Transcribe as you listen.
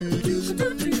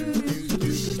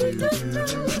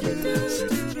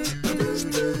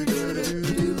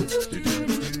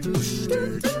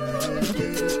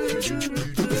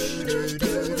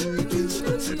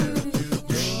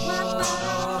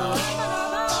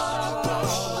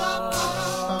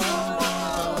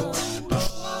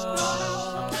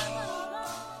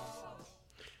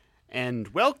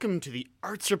welcome to the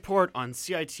Arts Report on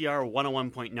CITR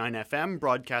 101.9 FM,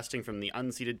 broadcasting from the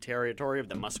unceded territory of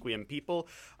the Musqueam people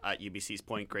at UBC's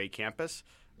Point Grey campus.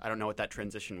 I don't know what that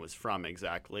transition was from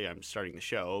exactly. I'm starting the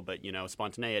show, but,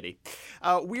 spontaneity.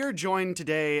 We're joined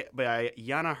today by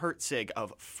Janna Hurtzig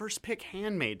of First Pick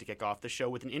Handmade to kick off the show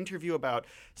with an interview about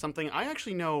something I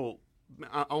actually know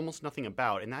almost nothing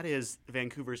about, and that is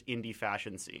Vancouver's indie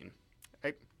fashion scene.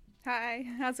 Hi,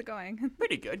 how's it going?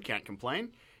 Pretty good, can't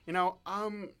complain.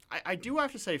 I do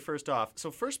have to say first off,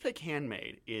 so First Pick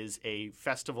Handmade is a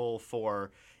festival for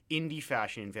indie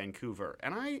fashion in Vancouver,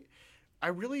 and I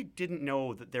really didn't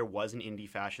know that there was an indie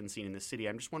fashion scene in the city.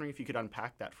 I'm just wondering if you could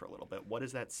unpack that for a little bit. What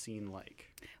is that scene like?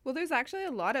 Well, there's actually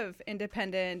a lot of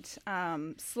independent,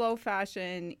 slow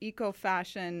fashion, eco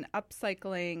fashion,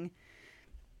 upcycling,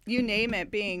 you name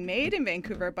it, being made in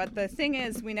Vancouver. But the thing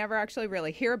is, we never actually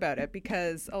really hear about it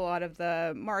because a lot of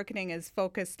the marketing is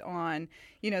focused on,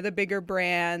 the bigger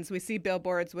brands. We see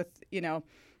billboards with,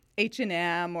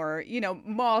 H&M or,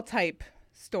 mall type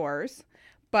stores.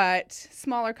 But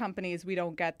smaller companies, we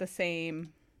don't get the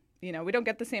same,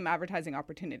 advertising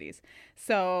opportunities.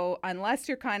 So unless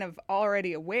you're kind of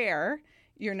already aware,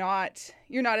 you're not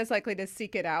as likely to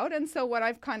seek it out. And so what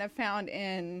I've kind of found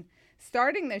in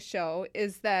starting this show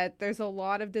is that there's a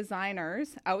lot of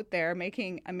designers out there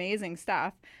making amazing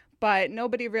stuff, but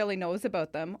nobody really knows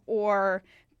about them, or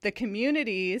the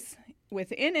communities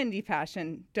within indie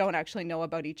fashion don't actually know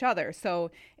about each other. So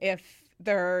if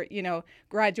they're,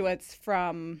 graduates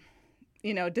from,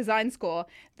 design school,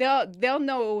 they'll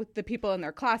know the people in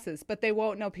their classes, but they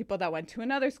won't know people that went to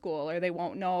another school, or they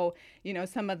won't know,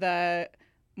 some of the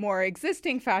more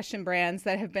existing fashion brands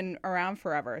that have been around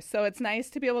forever. So it's nice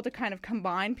to be able to kind of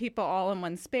combine people all in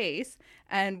one space,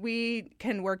 and we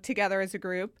can work together as a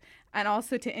group, and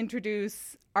also to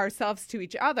introduce ourselves to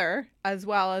each other as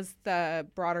well as the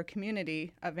broader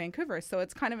community of Vancouver. So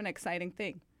it's kind of an exciting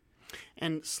thing.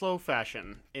 And slow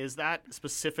fashion, is that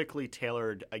specifically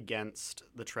tailored against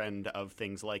the trend of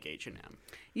things like H&M?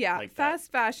 Yeah, like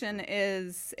fast fashion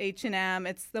is H&M,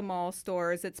 it's the mall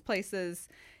stores, it's places,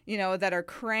 that are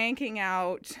cranking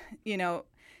out,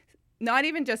 not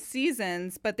even just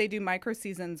seasons, but they do micro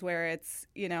seasons where it's,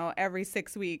 every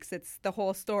 6 weeks, it's the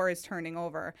whole store is turning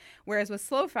over. Whereas with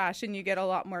slow fashion, you get a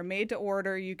lot more made to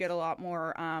order, you get a lot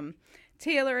more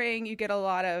tailoring, you get a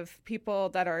lot of people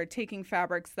that are taking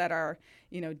fabrics that are,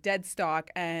 dead stock,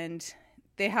 and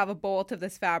they have a bolt of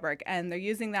this fabric and they're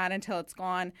using that until it's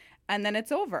gone, and then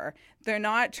it's over. They're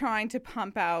not trying to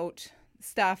pump out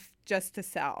stuff just to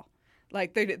sell.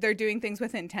 Like they're doing things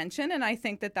with intention, and I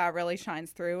think that really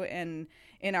shines through in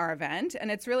our event,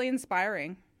 and it's really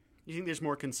inspiring. You think there's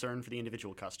more concern for the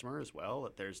individual customer as well,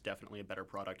 that there's definitely a better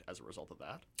product as a result of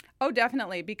that? Oh,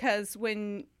 definitely, because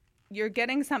when you're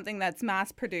getting something that's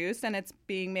mass produced and it's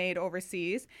being made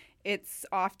overseas, it's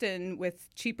often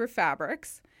with cheaper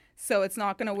fabrics, so it's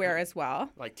not going to wear as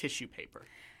well. Like tissue paper.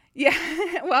 Yeah,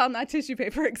 well, not tissue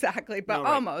paper exactly, but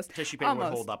almost. Tissue paper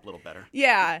would hold up a little better.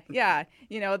 Yeah.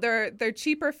 They're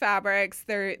cheaper fabrics.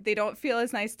 They don't feel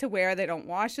as nice to wear. They don't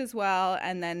wash as well,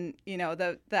 and then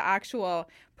the actual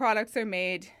products are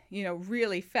made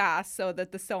really fast, so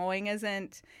that the sewing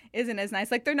isn't as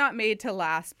nice. Like they're not made to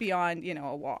last beyond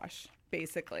a wash,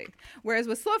 basically. Whereas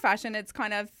with slow fashion, it's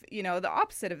kind of, the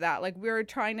opposite of that. Like we're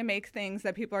trying to make things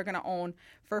that people are going to own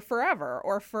for forever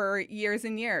or for years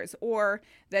and years, or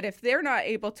that if they're not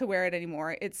able to wear it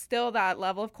anymore, it's still that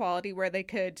level of quality where they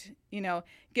could,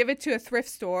 give it to a thrift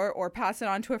store or pass it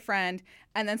on to a friend,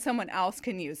 and then someone else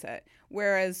can use it.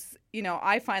 Whereas,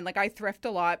 I find I thrift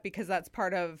a lot because that's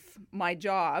part of my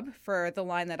job for the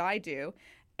line that I do.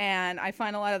 And I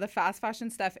find a lot of the fast fashion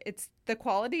stuff, it's the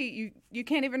quality, you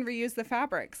can't even reuse the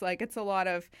fabrics. Like it's a lot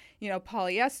of,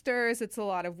 polyesters, it's a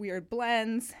lot of weird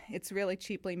blends, it's really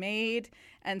cheaply made.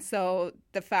 And so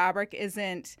the fabric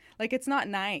isn't, it's not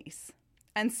nice.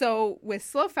 And so with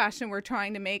slow fashion, we're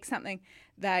trying to make something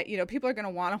that, people are going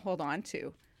to want to hold on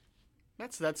to.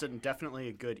 That's definitely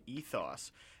a good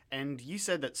ethos. And you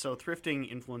said that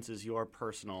thrifting influences your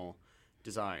personal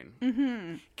design.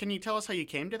 Mm-hmm. Can you tell us how you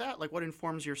came to that? Like what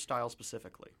informs your style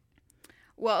specifically?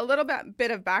 Well, a little bit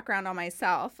of background on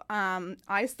myself.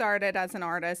 I started as an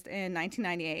artist in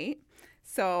 1998.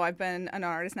 So I've been an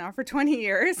artist now for 20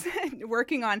 years,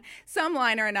 working on some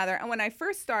line or another. And when I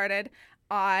first started,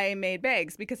 I made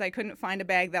bags because I couldn't find a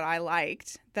bag that I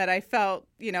liked, that I felt,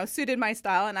 suited my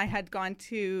style. And I had gone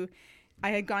to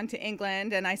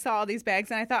England and I saw all these bags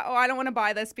and I thought, I don't want to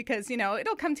buy this because,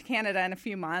 it'll come to Canada in a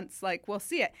few months. Like, we'll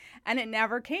see it. And it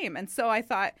never came. And so I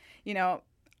thought,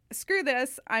 screw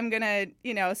this. I'm going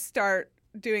to, start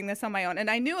doing this on my own. And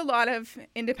I knew a lot of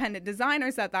independent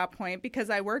designers at that point because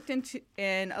I worked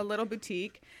in a little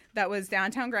boutique that was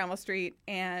downtown Granville Street,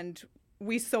 and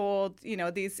we sold,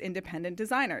 these independent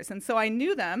designers. And so I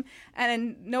knew them,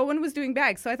 and no one was doing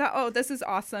bags. So I thought, oh, this is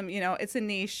awesome. It's a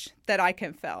niche that I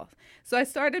can fill. So I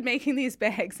started making these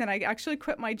bags, and I actually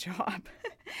quit my job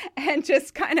and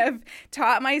just kind of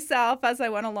taught myself as I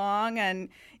went along, and,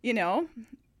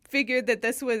 figured that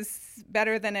this was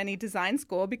better than any design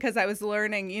school because I was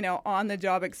learning, on the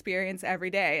job experience every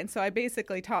day. And so I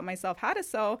basically taught myself how to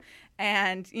sew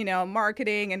and,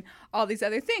 marketing and all these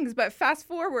other things. But fast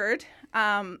forward,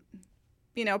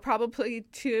 probably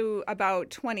to about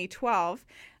 2012,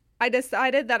 I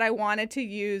decided that I wanted to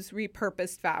use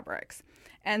repurposed fabrics.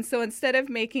 And so instead of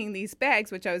making these bags,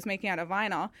 which I was making out of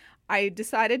vinyl, I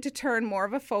decided to turn more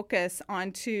of a focus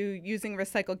onto using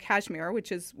recycled cashmere,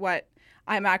 which is what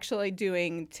I'm actually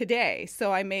doing today.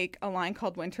 So I make a line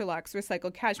called Winterluxe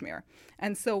Recycled Cashmere.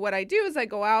 And so what I do is I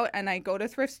go out and I go to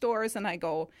thrift stores and I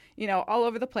go, all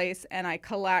over the place, and I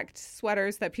collect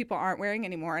sweaters that people aren't wearing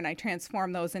anymore, and I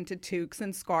transform those into toques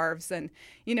and scarves and,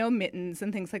 mittens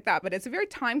and things like that. But it's a very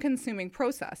time-consuming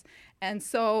process. And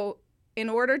so in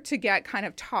order to get kind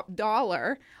of top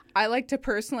dollar, I like to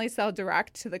personally sell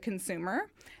direct to the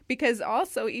consumer, because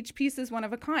also each piece is one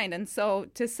of a kind. And so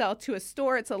to sell to a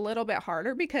store, it's a little bit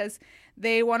harder because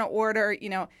they want to order,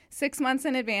 6 months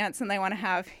in advance, and they want to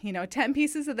have, 10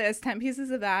 pieces of this, 10 pieces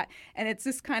of that. And it's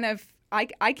just kind of,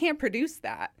 I can't produce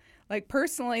that. Like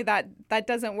personally, that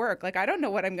doesn't work. Like I don't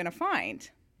know what I'm going to find.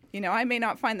 I may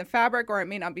not find the fabric, or it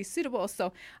may not be suitable.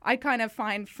 So I kind of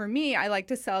find, for me, I like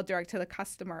to sell direct to the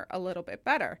customer a little bit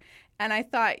better. And I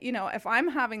thought, if I'm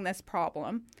having this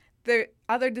problem, the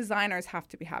other designers have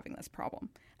to be having this problem.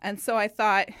 And so I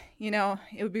thought,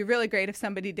 it would be really great if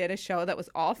somebody did a show that was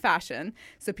all fashion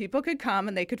so people could come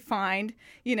and they could find,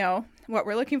 what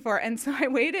we're looking for. And so I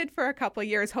waited for a couple of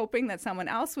years hoping that someone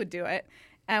else would do it.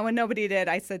 And when nobody did,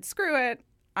 I said, screw it.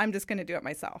 I'm just going to do it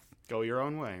myself. Go your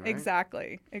own way, right?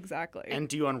 Exactly. And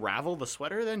do you unravel the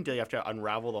sweater then? Do you have to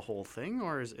unravel the whole thing?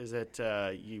 Or is it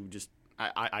you just...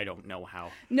 I don't know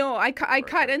how. No, I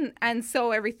cut and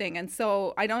sew everything. And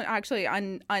so I don't actually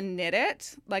unknit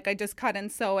it. Like I just cut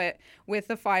and sew it with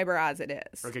the fiber as it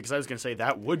is. Okay, because I was going to say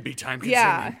that would be time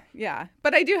consuming. Yeah.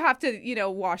 But I do have to,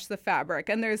 wash the fabric.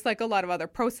 And there's like a lot of other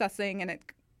processing, and it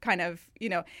kind of,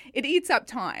 it eats up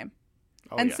time.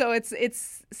 Oh, and yeah. So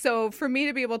it's so for me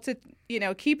to be able to,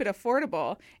 keep it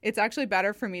affordable, it's actually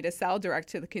better for me to sell direct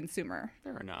to the consumer.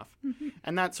 Fair enough. Mm-hmm.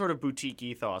 And that sort of boutique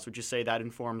ethos, would you say that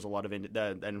informs a lot of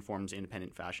that informs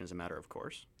independent fashion as a matter of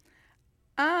course?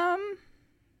 I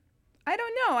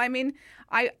don't know. I mean,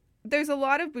 there's a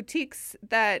lot of boutiques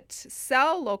that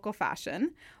sell local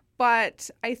fashion, but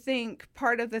I think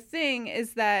part of the thing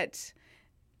is that,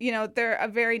 they're a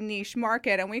very niche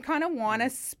market, and we kind of want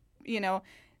to,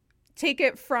 take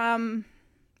it from,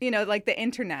 like the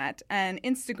internet and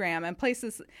Instagram and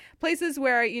places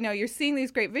where, you're seeing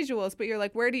these great visuals, but you're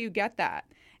like, where do you get that?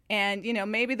 And,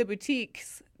 maybe the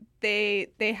boutiques, they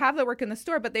have the work in the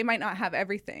store, but they might not have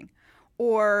everything.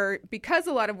 Or because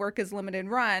a lot of work is limited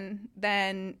run,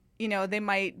 then, they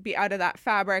might be out of that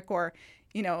fabric, or,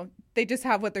 they just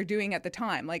have what they're doing at the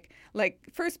time. Like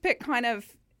First Pick kind of,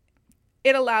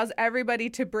 it allows everybody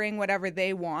to bring whatever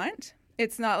they want.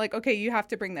 It's not like, okay, you have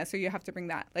to bring this or you have to bring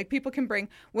that. Like people can bring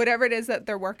whatever it is that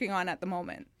they're working on at the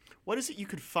moment. What is it you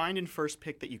could find in First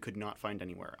Pick that you could not find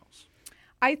anywhere else?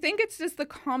 I think it's just the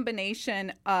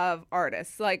combination of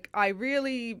artists. Like I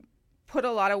really put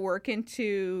a lot of work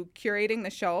into curating the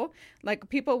show. Like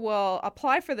people will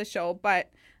apply for the show,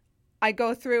 but I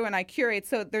go through and I curate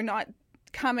so they're not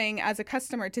coming as a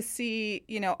customer to see,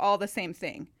 all the same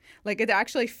thing. Like it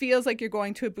actually feels like you're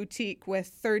going to a boutique with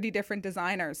 30 different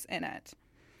designers in it.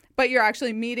 But you're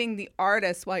actually meeting the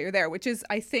artist while you're there, which is,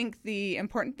 I think, the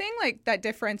important thing, like that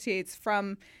differentiates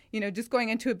from, just going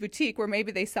into a boutique where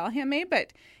maybe they sell handmade,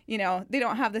 but, they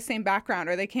don't have the same background,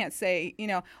 or they can't say,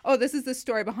 oh, this is the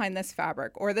story behind this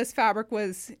fabric, or this fabric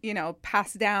was,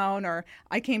 passed down, or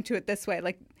I came to it this way.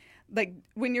 Like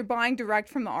when you're buying direct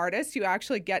from the artist, you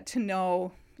actually get to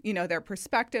know, their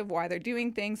perspective, why they're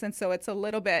doing things. And so it's a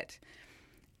little bit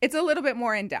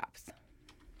more in depth.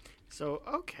 So,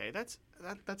 okay, that's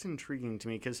intriguing to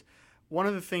me, because one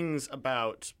of the things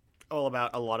about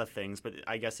a lot of things, but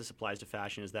I guess this applies to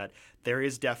fashion, is that there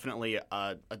is definitely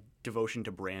a devotion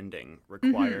to branding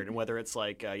required. Mm-hmm. And whether it's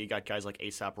like you got guys like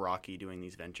A$AP Rocky doing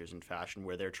these ventures in fashion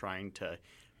where they're trying to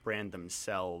brand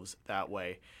themselves that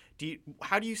way.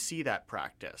 How do you see that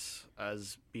practice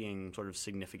as being sort of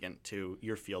significant to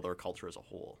your field or culture as a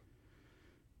whole?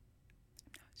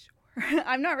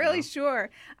 I'm not really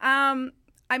sure.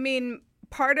 I mean,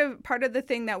 part of the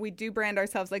thing that we do brand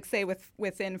ourselves, like say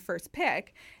within First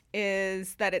Pick,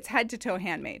 is that it's head to toe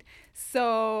handmade.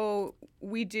 So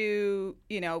we do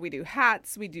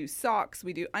hats, we do socks,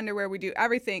 we do underwear, we do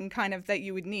everything kind of that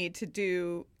you would need to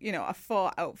do, a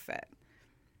full outfit.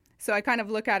 So I kind of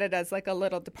look at it as like a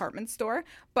little department store,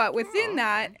 but within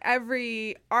that,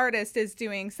 every artist is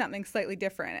doing something slightly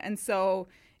different. And so,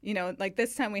 like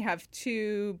this time we have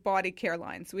 2 body care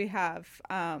lines. We have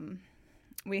a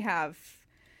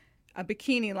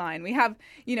bikini line. We have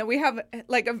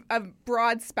like a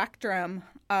broad spectrum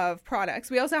of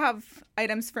products. We also have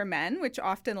items for men, which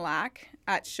often lack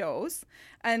at shows.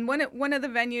 And one of the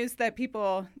venues that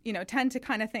people, tend to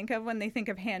kind of think of when they think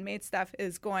of handmade stuff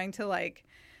is going to like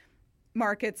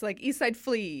markets like Eastside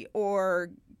Flea, or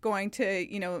going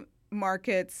to,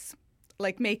 markets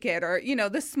like Make It, or,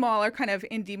 the smaller kind of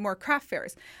indie, more craft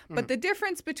fairs. Mm-hmm. But the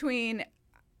difference between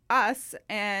us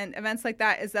and events like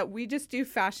that is that we just do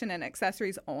fashion and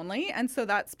accessories only. And so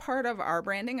that's part of our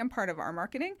branding and part of our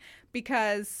marketing,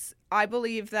 because I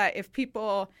believe that if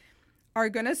people are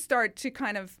going to start to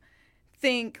kind of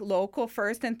think local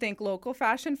first and think local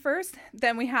fashion first,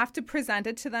 then we have to present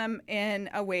it to them in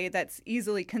a way that's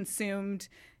easily consumed,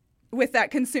 with that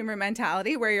consumer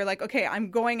mentality where you're like, okay, I'm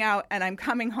going out and I'm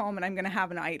coming home and I'm going to have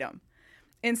an item,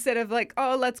 instead of like,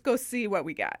 oh, let's go see what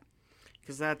we got.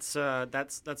 Because that's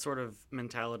sort of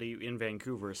mentality in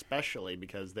Vancouver, especially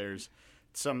because there's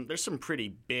some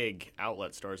pretty big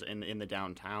outlet stores in the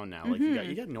downtown now. Like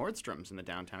you got Nordstrom's in the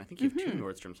downtown. I think you have 2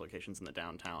 Nordstrom's locations in the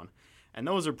downtown, and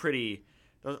those are pretty.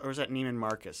 Or is that Neiman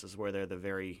Marcus is where they're the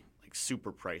very like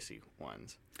super pricey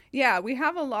ones? Yeah, we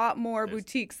have a lot more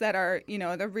boutiques that are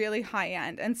they're really high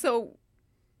end, and so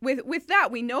with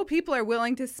that we know people are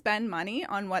willing to spend money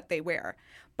on what they wear.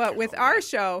 But with our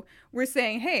show, we're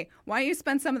saying, hey, why don't you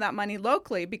spend some of that money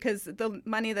locally? Because the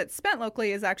money that's spent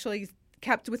locally is actually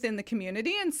kept within the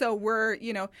community. And so we're,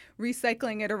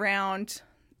 recycling it around,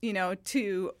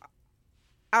 to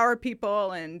our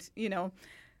people and,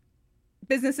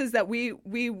 businesses that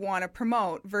we want to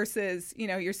promote, versus,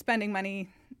 you're spending money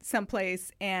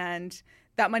someplace and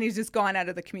that money's just gone out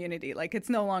of the community. Like, it's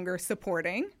no longer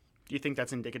supporting. Do you think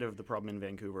that's indicative of the problem in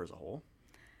Vancouver as a whole?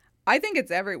 I think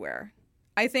it's everywhere.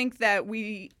 I think that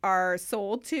we are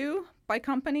sold to by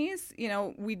companies.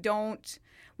 We don't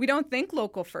think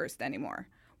local first anymore.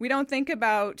 We don't think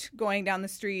about going down the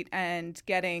street and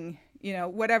getting,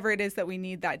 whatever it is that we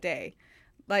need that day.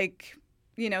 Like,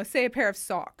 say a pair of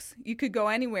socks. You could go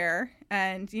anywhere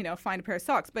and, find a pair of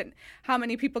socks. But how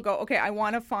many people go, okay, I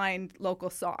want to find local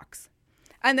socks?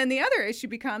 And then the other issue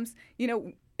becomes,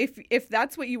 if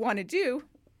that's what you want to do,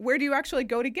 where do you actually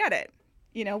go to get it?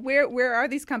 Where are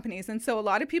these companies? And so a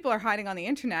lot of people are hiding on the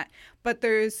internet, but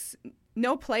there's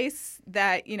no place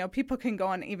that, people can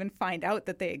go and even find out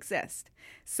that they exist.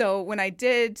 So when I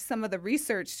did some of the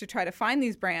research to try to find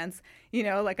these brands,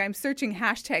 like I'm searching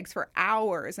hashtags for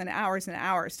hours and hours and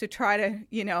hours to try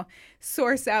to,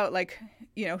 source out like,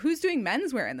 who's doing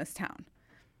menswear in this town,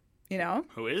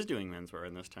 Who is doing menswear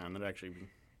in this town that actually...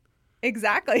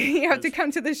 Exactly. You have to come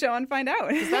to the show and find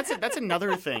out. That's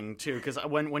another thing too, because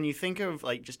when you think of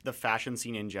like just the fashion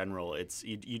scene in general, it's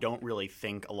you don't really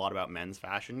think a lot about men's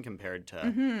fashion compared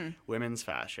to women's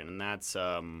fashion, and that's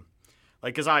like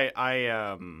because I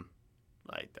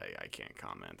can't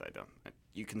comment. I don't.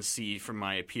 You can see from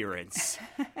my appearance,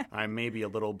 I'm maybe a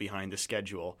little behind the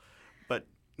schedule, but.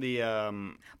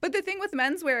 But the thing with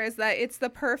menswear is that it's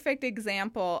the perfect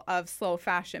example of slow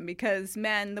fashion, because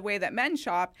the way that men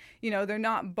shop, they're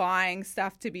not buying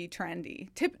stuff to be trendy.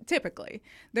 Typically,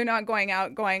 they're not going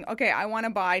out going, okay, I want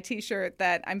to buy a t-shirt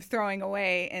that I'm throwing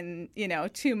away in,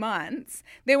 2 months.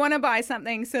 They want to buy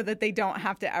something so that they don't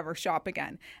have to ever shop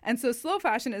again. And so slow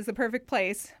fashion is the perfect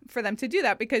place for them to do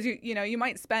that, because you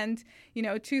might spend,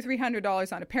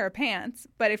 $200-$300 on a pair of pants.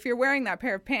 But if you're wearing that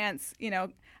pair of pants,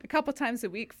 a couple times a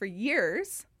week for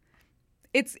years,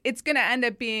 it's going to end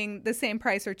up being the same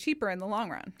price or cheaper in the long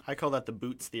run. I call that the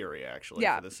boots theory, actually,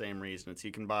 for the same reason. It's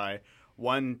you can buy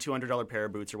one $200 pair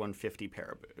of boots or one $50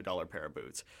 pair of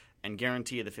boots, and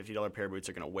guarantee the $50 pair of boots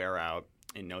are going to wear out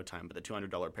in no time. But the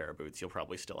 $200 pair of boots, you'll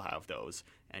probably still have those,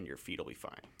 and your feet will be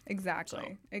fine.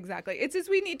 Exactly. It's just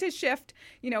we need to shift,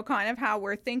 kind of how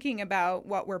we're thinking about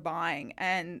what we're buying.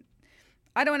 And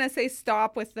I don't want to say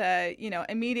stop with the,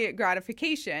 immediate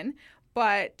gratification,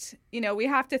 but, we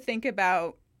have to think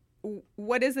about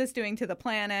what is this doing to the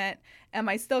planet? Am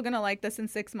I still going to like this in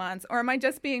 6 months? Or am I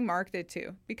just being marketed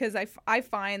to? Because I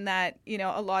find that,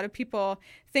 a lot of people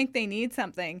think they need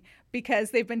something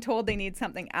because they've been told they need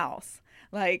something else.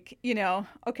 Like,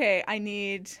 okay, I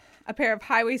need a pair of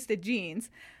high-waisted jeans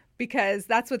because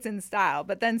that's what's in style.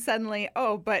 But then suddenly,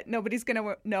 but nobody's going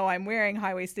to know I'm wearing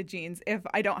high-waisted jeans if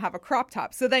I don't have a crop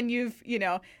top. So then you've,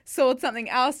 sold something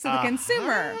else to the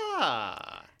consumer.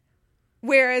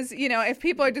 Whereas, if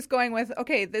people are just going with,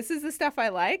 okay, this is the stuff I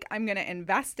like, I'm going to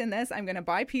invest in this, I'm going to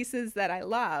buy pieces that I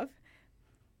love,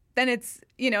 then it's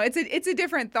a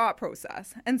different thought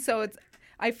process. And so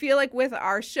I feel like with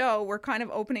our show, we're kind of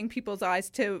opening people's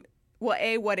eyes to, well,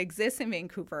 A, what exists in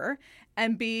Vancouver,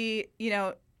 and B,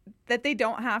 that they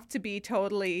don't have to be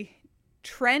totally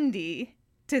trendy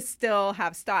to still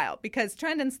have style, because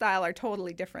trend and style are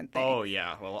totally different things. Oh,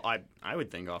 yeah. Well, I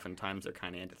would think oftentimes they're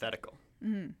kind of antithetical.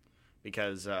 Mm-hmm.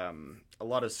 Because a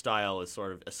lot of style is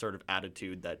sort of a sort of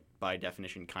attitude that, by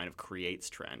definition, kind of creates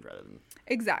trend rather than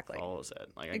follows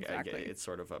it. Like, exactly. It's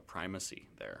sort of a primacy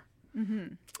there.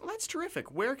 Mm-hmm. Well, that's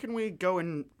terrific. Where can we go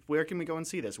and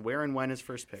see this? Where and when is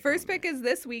First Pick? First Pick is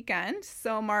this weekend,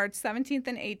 so March 17th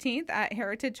and 18th at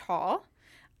Heritage Hall.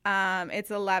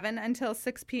 It's 11 until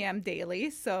 6 p.m. daily,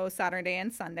 so Saturday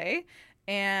and Sunday.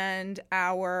 And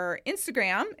our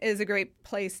Instagram is a great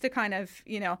place to kind of,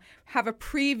 have a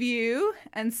preview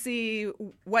and see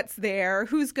what's there,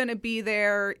 who's going to be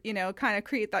there, kind of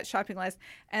create that shopping list.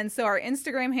 And so our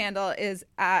Instagram handle is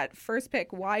at First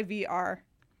Pick YVR.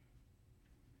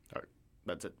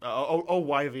 That's it.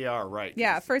 YVR, right.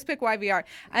 Yeah, First Pick YVR.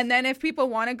 And then if people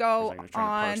want to go I'm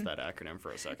trying to parse that acronym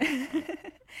for a second.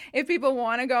 If people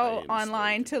want to go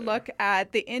online to look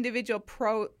at the individual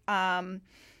profiles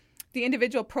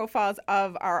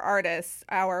of our artists,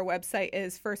 our website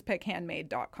is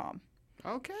firstpickhandmade.com.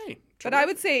 Okay. Terrific. But I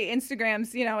would say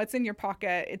Instagram's, it's in your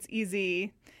pocket. It's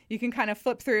easy. You can kind of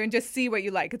flip through and just see what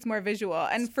you like. It's more visual.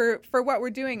 And for what we're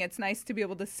doing, it's nice to be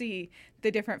able to see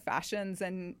the different fashions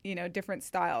and, different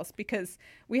styles, because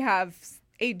we have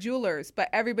 8 jewelers, but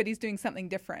everybody's doing something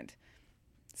different.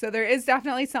 So there is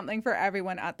definitely something for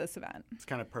everyone at this event. It's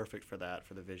kind of perfect for that,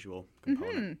 for the visual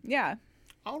component. Mm-hmm. Yeah.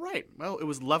 All right. Well, it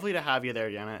was lovely to have you there,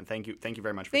 Janna, and thank you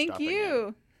very much for stopping in. Thank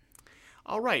you.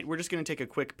 All right, we're just going to take a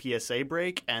quick PSA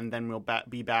break, and then we'll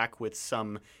be back with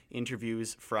some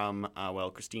interviews from,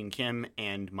 Christine Kim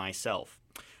and myself.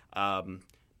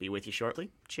 Be with you shortly.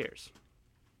 Cheers.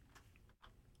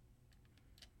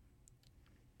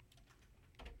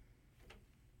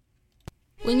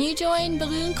 When you join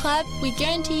Balloon Club, we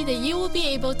guarantee that you will be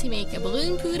able to make a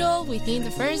balloon poodle within the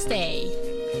first day.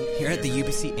 Here at the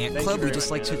UBC Ant Club, we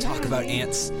just like to talk about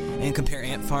ants and compare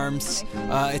ant farms.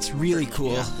 It's really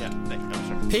cool.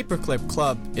 Paperclip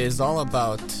Club is all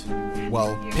about,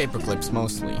 paperclips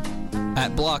mostly.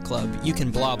 At Blah Club, you can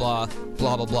blah blah,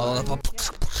 blah blah blah blah.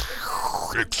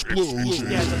 Explosion.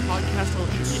 Yeah, the podcast will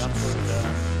be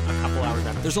uploaded a couple hours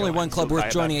after. There's only one club worth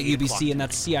joining at UBC, and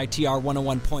that's CITR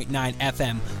 101.9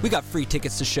 FM. We got free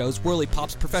tickets to shows, whirly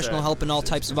pops, professional help in all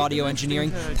types of audio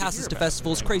engineering, passes to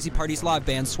festivals, crazy parties, live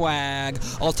band, swag,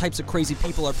 all types of crazy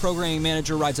people. Our programming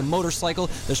manager rides a motorcycle.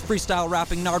 There's freestyle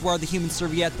rapping, Nardwar the Human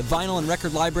Serviette, the vinyl and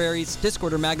record libraries,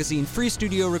 Discorder magazine, free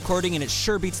studio recording, and it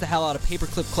sure beats the hell out of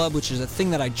Paperclip Club, which is a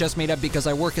thing that I just made up because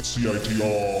I work at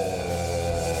CITR.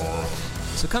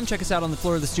 So come check us out on the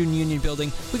floor of the Student Union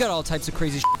building. We got all types of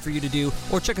crazy shit for you to do,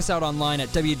 or check us out online at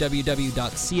www.citr.ca.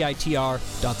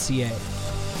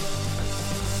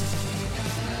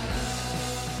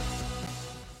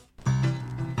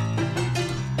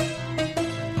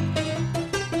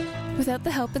 Without the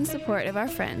help and support of our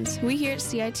friends, we here at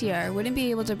CITR wouldn't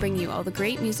be able to bring you all the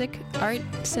great music, art,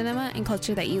 cinema, and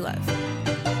culture that you love.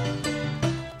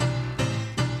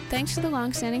 Thanks to the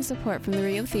long-standing support from the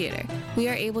Rio Theatre, we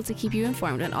are able to keep you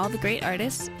informed on all the great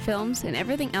artists, films, and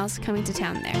everything else coming to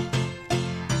town there.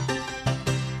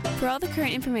 For all the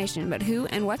current information about who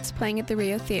and what's playing at the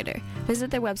Rio Theatre,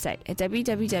 visit their website at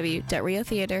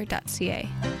www.riotheatre.ca.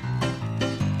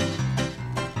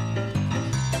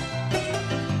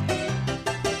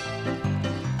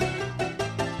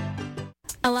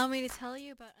 Allow me to tell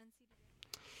you about...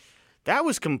 That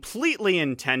was completely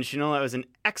intentional. That was an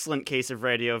excellent case of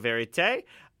radio verite.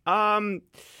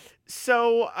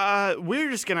 So we're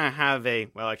just going to have we're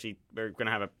going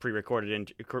to have a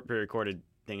pre-recorded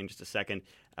thing in just a second.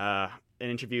 An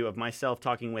interview of myself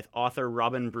talking with author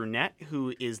Robin Brunet,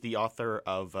 who is the author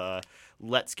of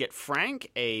Let's Get Frank,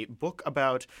 a book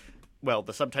about,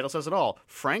 the subtitle says it all,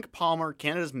 Frank Palmer,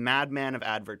 Canada's madman of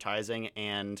advertising,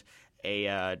 and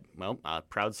a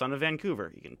proud son of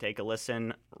Vancouver. You can take a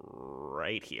listen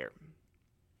right here.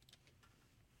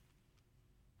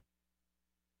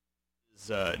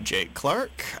 Jake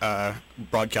Clark,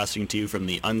 broadcasting to you from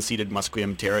the unceded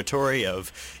Musqueam territory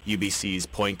of UBC's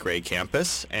Point Grey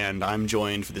campus, and I'm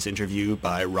joined for this interview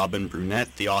by Robin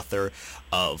Brunet, the author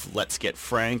of Let's Get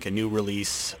Frank, a new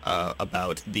release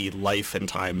about the life and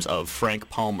times of Frank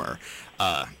Palmer,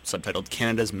 subtitled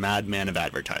Canada's Madman of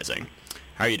Advertising.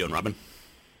 How are you doing, Robin?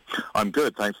 I'm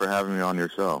good. Thanks for having me on your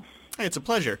show. Hey, it's a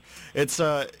pleasure.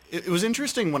 It was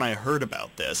interesting when I heard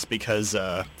about this because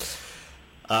now,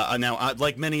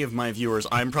 like many of my viewers,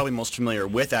 I'm probably most familiar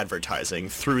with advertising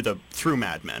through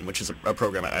Mad Men, which is a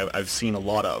program I've seen a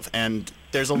lot of. And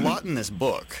there's a lot in this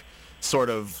book sort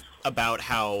of about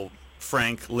how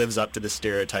Frank lives up to the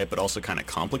stereotype but also kind of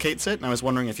complicates it. And I was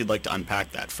wondering if you'd like to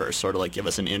unpack that first, sort of like give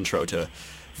us an intro to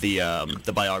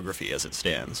the biography as it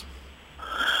stands.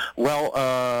 Well,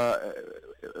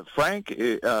 Frank,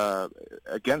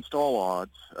 against all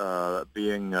odds,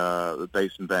 being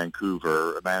based in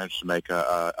Vancouver, managed to make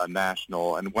a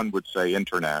national, and one would say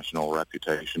international,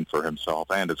 reputation for himself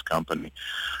and his company.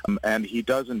 And he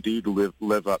does indeed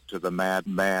live up to the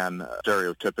madman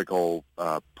stereotypical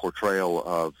portrayal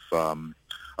of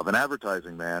an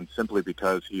advertising man, simply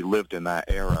because he lived in that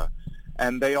era.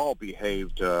 And they all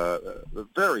behaved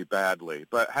very badly,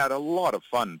 but had a lot of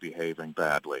fun behaving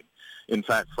badly. In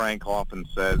fact, Frank often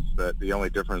says that the only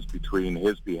difference between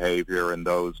his behavior and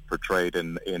those portrayed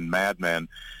in Mad Men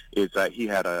is that he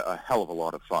had a hell of a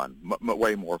lot of fun,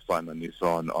 way more fun than you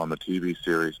saw on the TV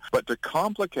series. But to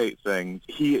complicate things,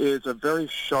 he is a very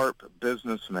sharp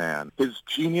businessman. His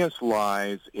genius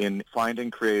lies in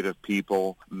finding creative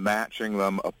people, matching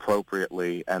them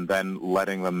appropriately, and then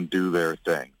letting them do their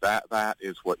thing. That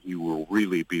is what he will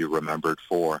really be remembered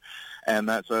for. And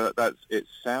it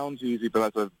sounds easy, but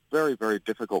that's a very, very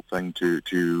difficult thing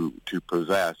to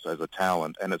possess as a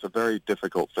talent, and it's a very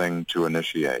difficult thing to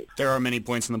initiate. There are many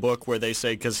points in the book where they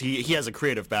say, because he has a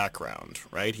creative background,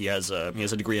 right? He has a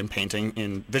degree in painting,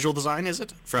 in visual design, is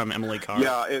it, from Emily Carr?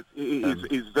 Yeah,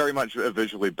 he's very much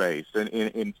visually based, and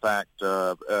in fact,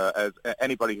 as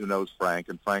anybody who knows Frank,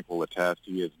 and Frank will attest,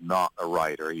 he is not a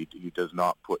writer. He does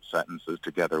not put sentences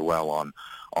together well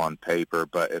on paper,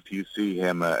 but if you see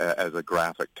him as a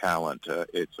graphic talent,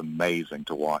 it's amazing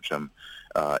to watch him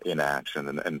in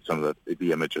action and some of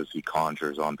the images he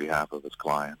conjures on behalf of his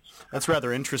clients. That's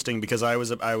rather interesting, because I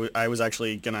was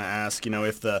actually going to ask,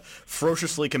 if the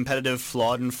ferociously competitive,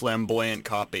 flawed and flamboyant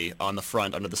copy on the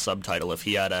front under the subtitle, if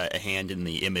he had a hand in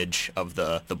the image of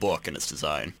the book and its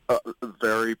design.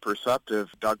 Very perceptive.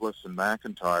 Douglas and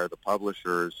McIntyre, the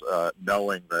publishers,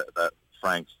 knowing that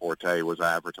Frank's forte was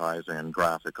advertising and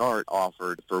graphic art,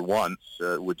 offered for once,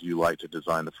 would you like to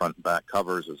design the front and back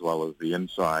covers as well as the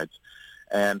insides?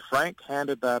 And Frank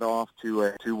handed that off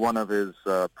to one of his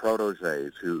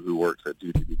proteges who works at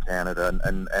DTV Canada,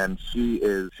 and she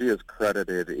is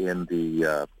credited in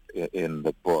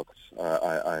the books.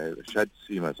 Shed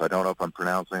Seamus, I don't know if I'm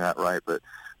pronouncing that right, but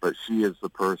she is the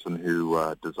person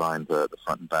who designed the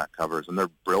front and back covers, and they're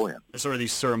brilliant. There's sort of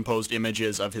these superimposed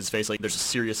images of his face, like there's a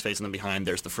serious face, and then behind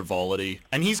there's the frivolity.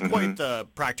 And he's quite the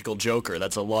practical joker.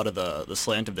 That's a lot of the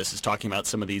slant of this, is talking about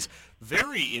some of these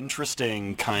very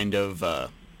interesting kind of, I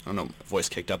don't know, voice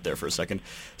kicked up there for a second,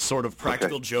 sort of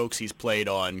practical jokes he's played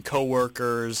on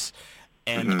coworkers.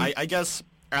 And I guess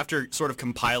after sort of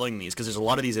compiling these, because there's a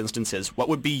lot of these instances, what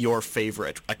would be your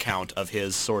favorite account of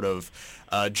his sort of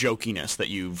jokiness that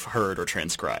you've heard or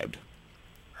transcribed?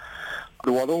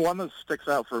 Well, the one that sticks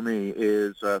out for me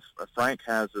is Frank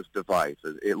has this device.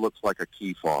 It looks like a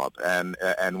key fob, and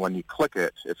when you click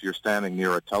it, if you're standing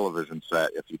near a television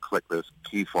set, if you click this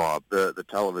key fob, the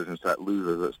television set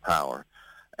loses its power.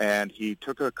 And he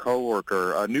took a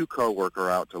new coworker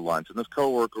out to lunch, and this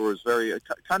coworker was very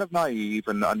kind of naive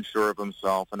and unsure of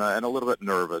himself, and a little bit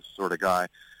nervous sort of guy.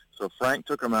 So Frank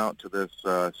took him out to this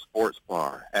sports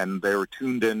bar, and they were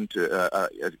tuned in to,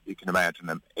 you can imagine,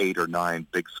 them 8 or 9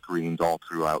 big screens all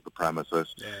throughout the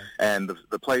premises. Yeah. And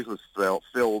the place was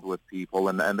filled with people,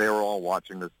 and they were all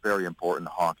watching this very important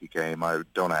hockey game.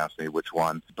 Don't ask me which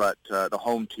one. But the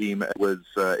home team it was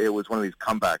one of these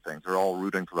comeback things. They're all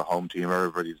rooting for the home team.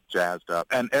 Everybody's jazzed up.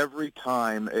 And every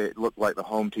time it looked like the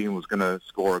home team was going to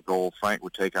score a goal, Frank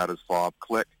would take out his fob,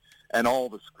 click, and all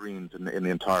the screens in the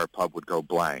entire pub would go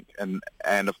blank.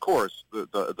 And of course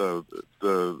the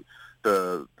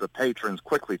patrons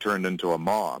quickly turned into a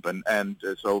mob. And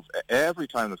so every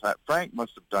time this happened, Frank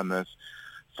must have done this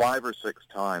 5 or 6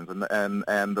 times,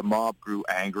 and the mob grew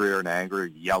angrier and angrier,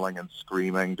 yelling and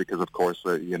screaming, because of course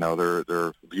their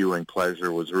viewing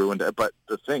pleasure was ruined. But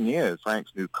the thing is,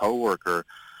 Frank's new coworker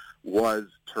was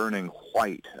turning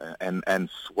white, and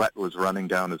sweat was running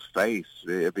down his face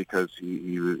because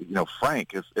he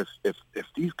Frank, if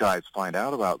these guys find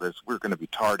out about this, we're going to be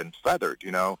tarred and feathered,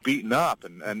 beaten up,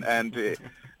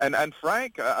 and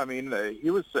Frank, he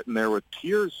was sitting there with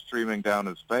tears streaming down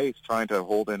his face, trying to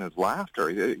hold in his laughter.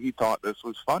 He thought this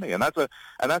was funny, and that's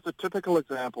a typical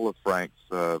example of Frank's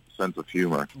sense of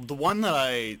humor. The one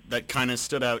that kind of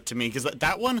stood out to me, because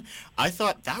that one, I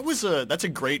thought that's a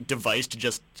great device to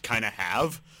just kind of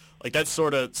have. Like, that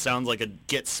sort of sounds like a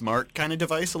get smart kind of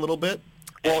device a little bit.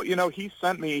 Well, he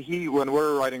sent me, when we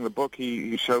were writing the book,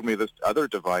 he showed me this other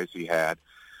device he had.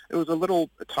 It was a little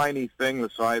tiny thing the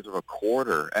size of a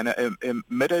quarter, and it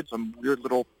emitted some weird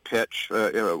little pitch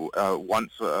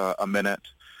once a minute,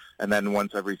 and then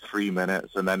once every 3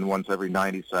 minutes, and then once every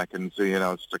 90 seconds,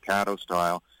 staccato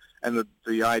style. And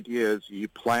the idea is you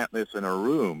plant this in a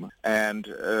room, and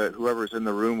whoever's in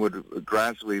the room would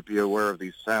gradually be aware of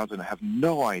these sounds and have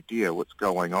no idea what's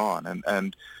going on.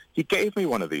 And he gave me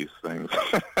one of these things.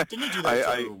 Didn't he do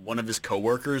that to one of his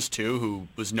coworkers, too, who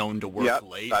was known to work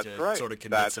late to sort of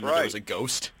convince him that there was a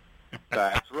ghost?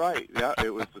 That's right. Yeah,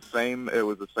 it was the same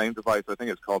device. I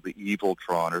think it's called the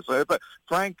Eviltron or so. But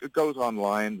Frank goes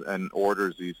online and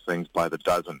orders these things by the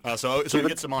dozen. So he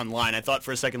gets them online. I thought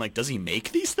for a second, like, does he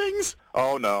make these things?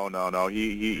 Oh no.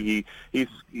 He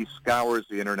scours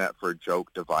the internet for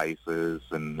joke devices,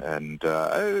 and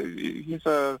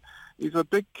he's a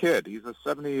big kid. He's a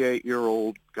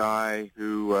 78-year-old guy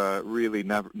who really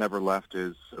never left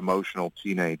his emotional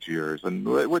teenage years, and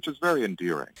which is very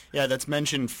endearing. Yeah, that's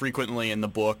mentioned frequently in the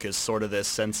book as sort of this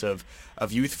sense of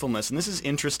youthfulness. And this is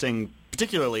interesting,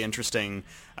 particularly interesting,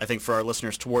 I think, for our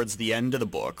listeners towards the end of the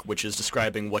book, which is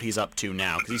describing what he's up to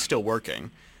now, because he's still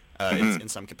working. In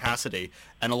some capacity.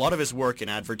 And a lot of his work in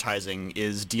advertising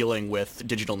is dealing with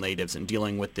digital natives and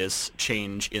dealing with this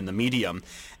change in the medium.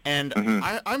 And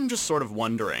I'm just sort of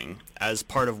wondering, as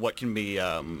part of what can be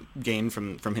gained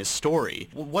from his story,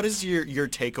 what is your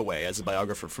takeaway as a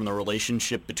biographer from the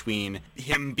relationship between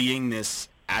him being this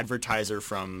advertiser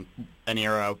from an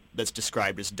era that's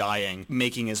described as dying,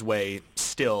 making his way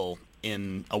still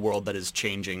in a world that is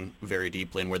changing very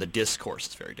deeply and where the discourse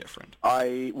is very different?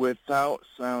 Without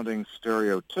sounding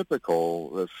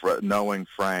stereotypical, knowing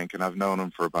Frank, and I've known him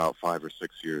for about 5 or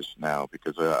 6 years now,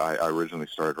 because I originally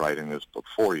started writing this book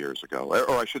 4 years ago.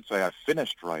 Or I should say I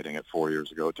finished writing it 4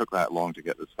 years ago. It took that long to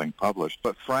get this thing published.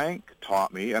 But Frank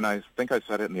taught me, and I think I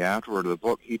said it in the afterword of the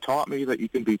book, he taught me that you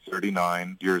can be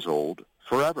 39 years old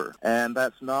forever. And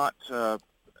that's not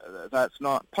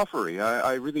puffery.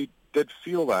 I really did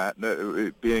feel that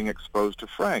being exposed to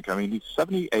Frank. I mean, he's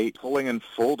 78, pulling in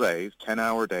full days,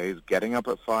 10-hour days, getting up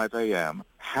at 5 a.m.,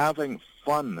 having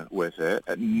fun with it,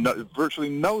 virtually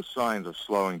no signs of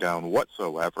slowing down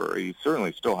whatsoever. He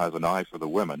certainly still has an eye for the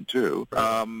women, too.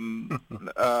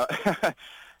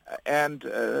 And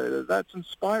that's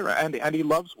inspiring. And he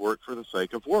loves work for the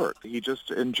sake of work. He just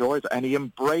enjoys it, and he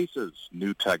embraces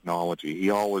new technology. He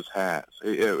always has.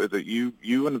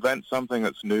 You invent something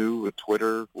that's new,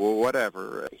 Twitter or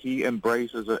whatever, he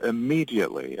embraces it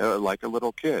immediately, like a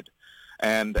little kid,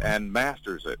 and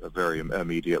masters it very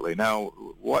immediately. Now,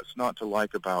 what's not to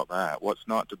like about that? What's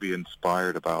not to be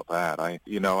inspired about that?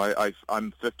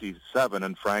 I'm 57,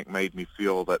 and Frank made me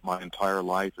feel that my entire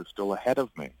life is still ahead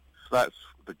of me. So that's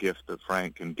the gift that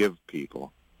Frank can give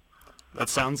people. That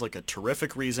sounds like a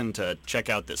terrific reason to check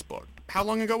out this book. How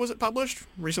long ago was it published?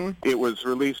 Recently? It was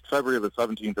released February the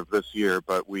 17th of this year,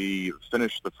 but we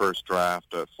finished the first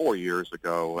draft 4 years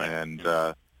ago, and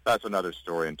that's another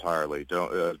story entirely.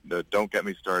 Don't get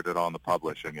me started on the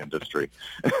publishing industry.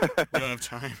 Don't have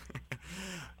time.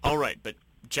 All right, but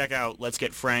check out Let's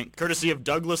Get Frank, courtesy of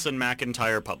Douglas and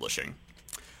McIntyre Publishing.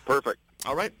 Perfect.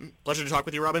 All right. Pleasure to talk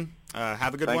with you, Robin.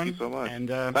 Have a good one. Thank you so much. And,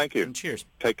 thank you. And cheers.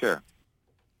 Take care.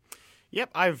 Yep,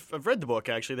 I've read the book,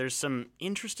 actually. There's some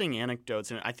interesting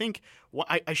anecdotes in it. I think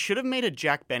I should have made a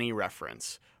Jack Benny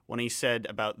reference when he said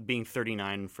about being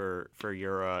 39 for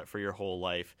your whole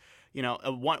life.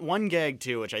 One gag,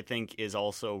 too, which I think is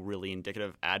also really indicative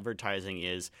of advertising,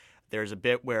 is there's a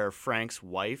bit where Frank's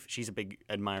wife, she's a big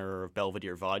admirer of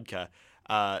Belvedere vodka,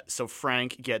 so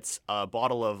Frank gets a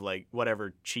bottle of, like,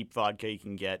 whatever cheap vodka you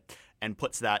can get and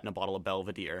puts that in a bottle of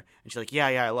Belvedere. And she's like, yeah,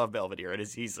 I love Belvedere. And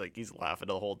he's laughing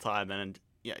the whole time. And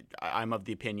yeah, I'm of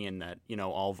the opinion that,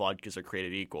 all vodkas are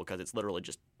created equal because it's literally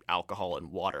just alcohol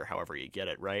and water, however you get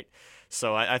it, right?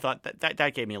 So I thought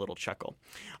that gave me a little chuckle.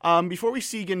 Before we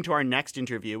get into our next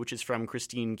interview, which is from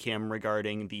Christine Kim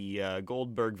regarding the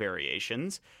Goldberg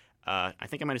variations, I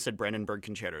think I might have said Brandenburg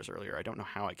concertos earlier. I don't know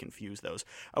how I confuse those.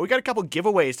 We got a couple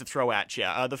giveaways to throw at you.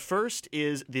 The first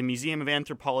is the Museum of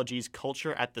Anthropology's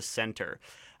Culture at the Center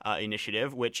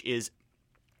initiative, which is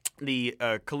the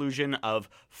collusion of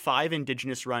 5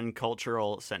 Indigenous-run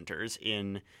cultural centers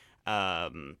in a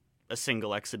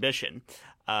single exhibition.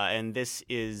 And this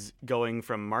is going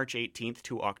from March 18th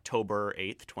to October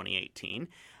 8th, 2018.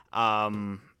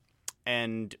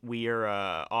 And we are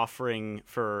offering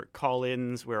for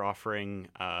call-ins, we're offering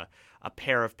a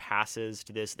pair of passes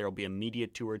to this. There will be a media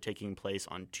tour taking place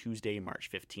on Tuesday, March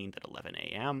 15th at 11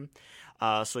 a.m.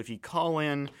 So if you call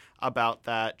in about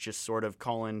that, just sort of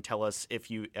call in, tell us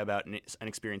about an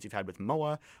experience you've had with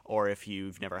MOA, or if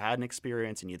you've never had an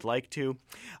experience and you'd like to.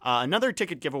 Another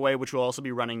ticket giveaway, which we'll also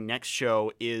be running next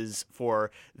show, is for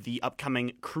the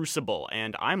upcoming Crucible,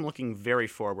 and I'm looking very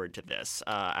forward to this,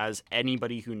 as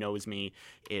anybody who knows me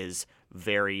is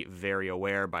very, very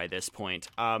aware by this point.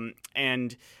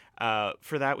 And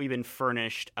for that, we've been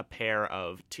furnished a pair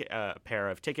of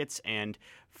tickets, and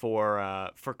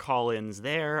for call-ins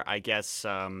there, I guess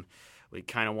we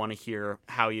kind of want to hear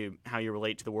how you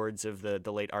relate to the words of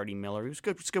the late Artie Miller, who's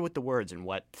good with the words and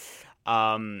what,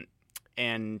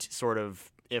 and sort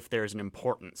of if there's an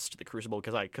importance to the Crucible,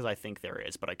 because I think there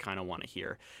is, but I kind of want to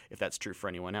hear if that's true for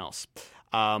anyone else.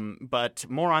 But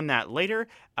more on that later.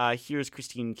 Here's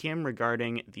Christine Kim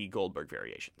regarding the Goldberg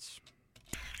variations.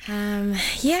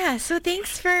 So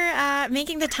thanks for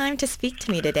making the time to speak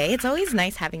to me today. It's always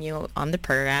nice having you on the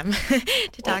program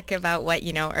to talk about what,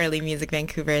 Early Music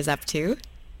Vancouver is up to.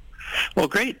 Well,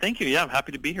 great. Thank you. Yeah, I'm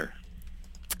happy to be here.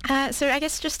 So I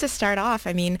guess just to start off,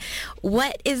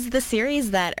 what is the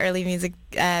series that Early Music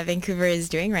Vancouver is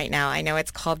doing right now? I know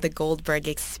it's called the Goldberg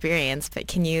Experience, but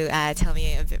can you tell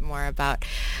me a bit more about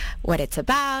what it's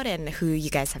about and who you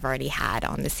guys have already had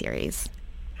on the series?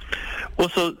 Well,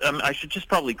 so I should just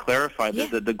probably clarify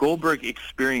that the Goldberg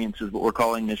Experience is what we're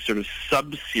calling this sort of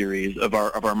sub-series of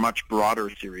our much broader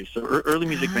series. So Early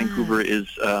Music Vancouver is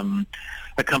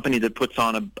a company that puts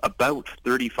on about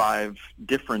 35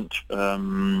 different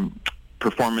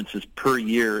performances per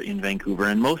year in Vancouver,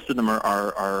 and most of them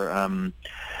are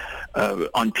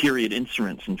on period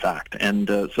instruments, in fact. And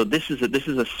so this is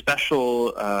a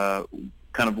special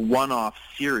kind of one-off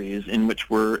series in which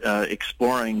we're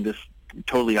exploring this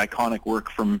totally iconic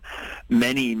work from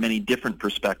many, many different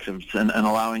perspectives, and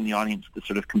allowing the audience to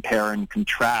sort of compare and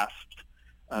contrast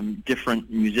different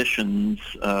musicians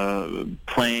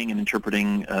playing and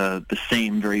interpreting the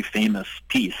same very famous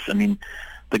piece. The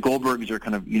Goldbergs are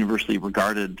kind of universally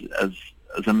regarded as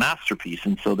a masterpiece,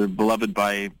 and so they're beloved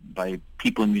by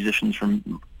people and musicians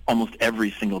from almost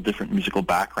every single different musical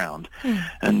background.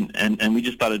 And we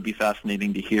just thought it'd be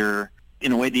fascinating to hear,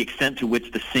 in a way, the extent to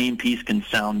which the same piece can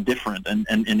sound different, and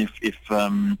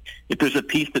if there's a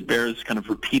piece that bears kind of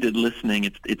repeated listening,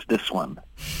 it's this one.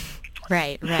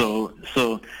 Right.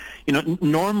 So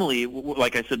normally,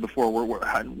 like I said before, we're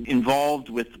involved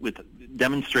with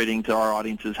demonstrating to our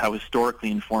audiences how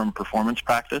historically informed performance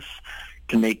practice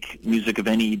can make music of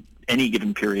any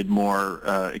given period more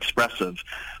expressive.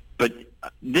 But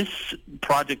this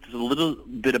project is a little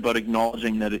bit about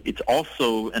acknowledging that it's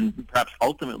also, and perhaps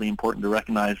ultimately, important to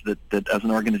recognize that as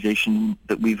an organization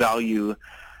that we value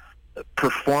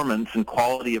performance and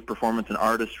quality of performance and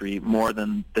artistry more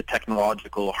than the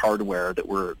technological hardware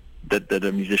that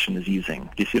a musician is using.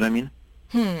 Do you see what I mean?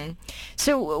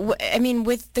 So,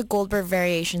 with the Goldberg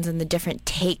variations and the different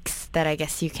takes that I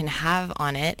guess you can have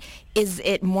on it, is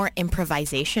it more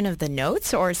improvisation of the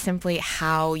notes, or simply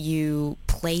how you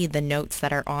play the notes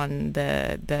that are on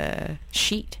the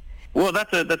sheet? Well,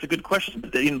 that's a good question.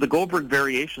 The Goldberg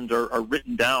variations are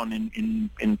written down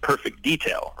in perfect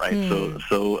detail, right?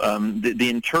 So the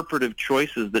interpretive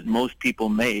choices that most people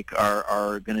make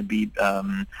are going to be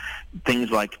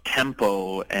things like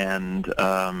tempo and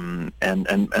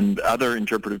other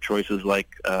interpretive choices,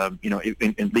 like in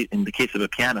the case of a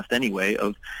pianist anyway,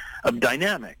 of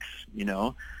dynamics.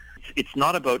 It's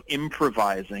not about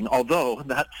improvising, although,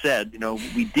 that said,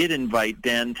 we did invite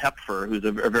Dan Tepfer, who's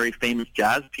a very famous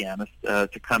jazz pianist,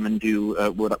 to come and do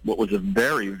what was a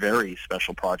very, very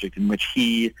special project in which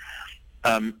he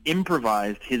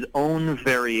improvised his own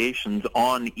variations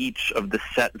on each of the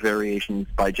set variations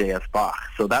by J.S. Bach.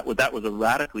 So that was a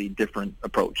radically different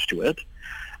approach to it.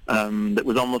 That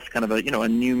was almost kind of a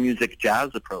new music jazz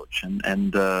approach, and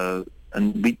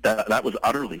that was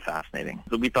utterly fascinating.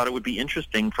 So we thought it would be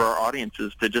interesting for our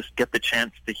audiences to just get the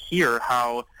chance to hear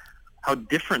how how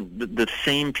different the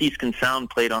same piece can sound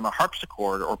played on a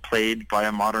harpsichord or played by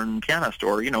a modern pianist,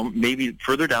 or maybe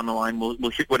further down the line we'll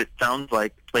hear what it sounds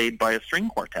like played by a string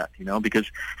quartet, because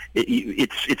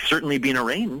it's certainly been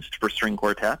arranged for string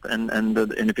quartet, and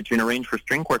if it's been arranged for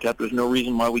string quartet, there's no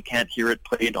reason why we can't hear it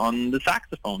played on the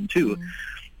saxophone too.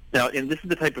 Now, and this is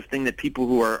the type of thing that people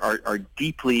who are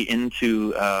deeply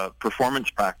into performance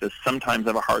practice sometimes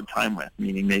have a hard time with,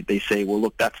 meaning they say, well,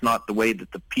 look, that's not the way that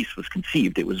the piece was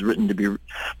conceived. It was written to be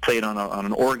played on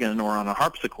an organ or on a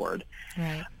harpsichord.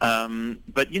 Right.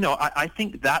 But, I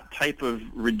think that type of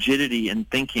rigidity in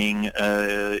thinking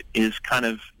is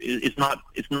not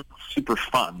super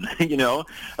fun. I think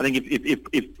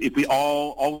if we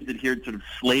all always adhered sort of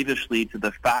slavishly to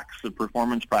the facts of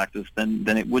performance practice, then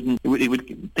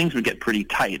things would get pretty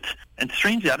tight. And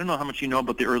strangely, I don't know how much you know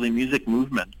about the early music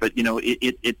movement, but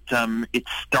it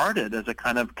started as a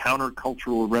kind of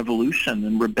countercultural revolution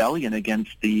and rebellion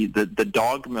against the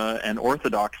dogma and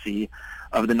orthodoxy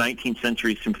of the 19th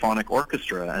century symphonic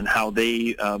orchestra, and how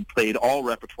they played all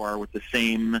repertoire with the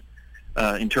same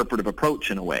interpretive approach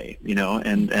in a way,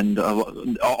 and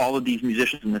all of these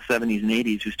musicians in the 70s and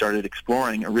 80s who started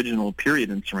exploring original period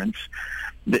instruments,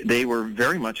 they were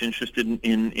very much interested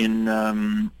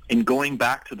in going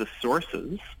back to the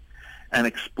sources and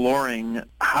exploring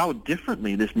how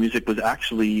differently this music was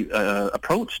actually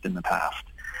approached in the past.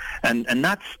 And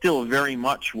that's still very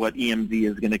much what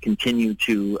EMV is going to continue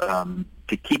to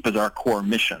keep as our core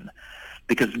mission,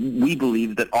 because we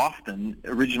believe that often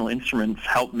original instruments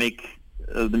help make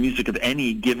the music of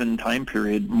any given time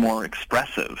period more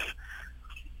expressive.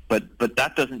 But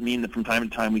that doesn't mean that from time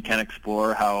to time we can't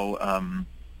explore how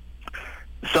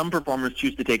some performers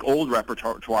choose to take old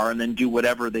repertoire and then do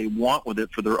whatever they want with it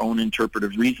for their own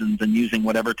interpretive reasons, and using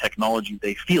whatever technology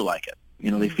they feel like it.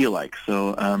 They feel like.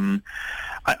 So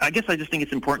I guess I just think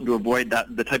it's important to avoid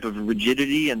the type of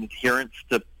rigidity and adherence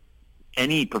to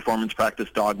any performance practice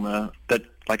dogma that,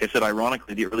 like I said,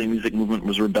 ironically, the early music movement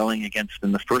was rebelling against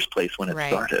in the first place when it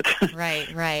started.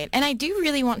 Right. And I do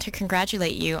really want to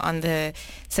congratulate you on the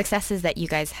successes that you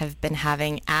guys have been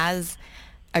having as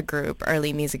a group,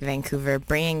 Early Music Vancouver,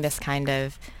 bringing this kind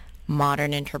of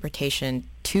modern interpretation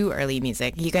to early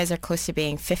music. You guys are close to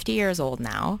being 50 years old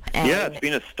now. Yeah, it's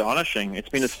been astonishing. It's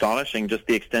been astonishing just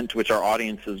the extent to which our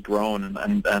audience has grown,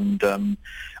 and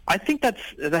I think that's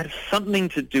something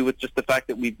to do with just the fact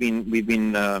that we've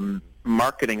been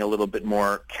marketing a little bit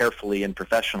more carefully and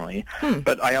professionally.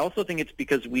 But I also think it's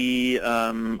because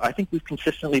I think we've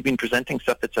consistently been presenting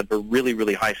stuff that's at a really,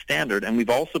 really high standard, and we've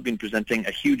also been presenting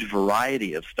a huge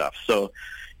variety of stuff. So,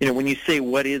 when you say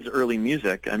what is early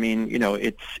music, I mean,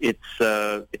 it's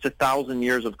 1,000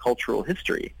 years of cultural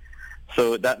history.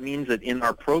 So that means that in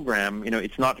our program,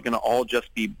 it's not going to all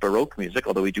just be Baroque music,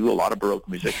 although we do a lot of Baroque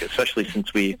music, especially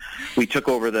since we took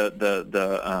over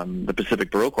the Pacific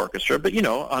Baroque Orchestra. But,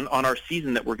 on our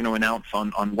season that we're going to announce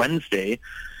on Wednesday,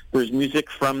 there's music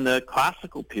from the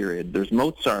classical period. There's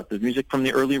Mozart. There's music from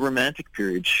the early Romantic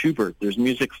period, Schubert. There's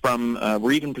music from,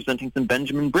 we're even presenting some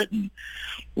Benjamin Britten.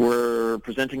 We're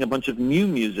presenting a bunch of new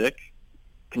music,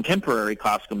 contemporary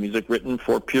classical music written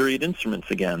for period instruments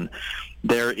again.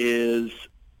 There is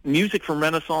music from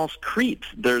Renaissance Crete.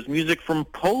 There's music from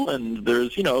Poland.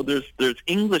 There's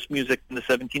English music in the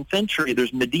 17th century.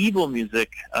 There's medieval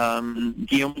music,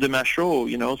 Guillaume de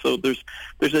Machaut. So there's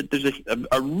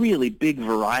a really big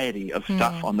variety of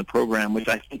stuff on the program, which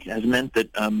I think has meant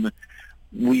that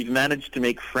we've managed to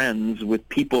make friends with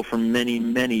people from many,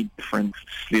 many different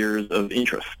spheres of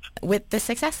interest. With the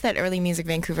success that Early Music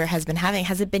Vancouver has been having,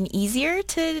 has it been easier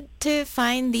to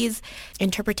find these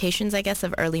interpretations, I guess,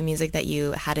 of early music that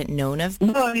you hadn't known of?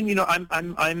 No, I mean,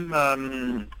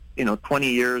 I'm 20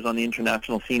 years on the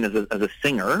international scene as a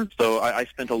singer, so I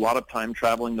spent a lot of time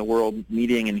traveling the world,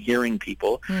 meeting and hearing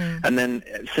people. And then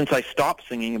since I stopped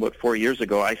singing about 4 years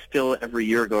ago, I still every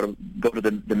year go to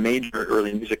the major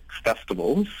early music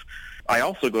festivals. I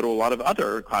also go to a lot of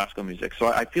other classical music, so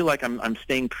I feel like I'm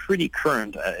staying pretty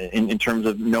current in terms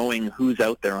of knowing who's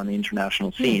out there on the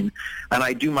international scene, and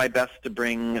I do my best to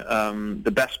bring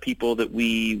the best people that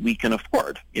we can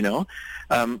afford.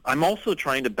 I'm also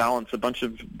trying to balance a bunch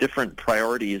of different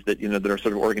priorities that that are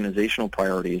sort of organizational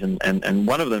priorities, and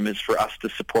one of them is for us to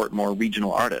support more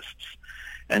regional artists.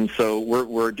 And so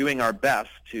we're doing our best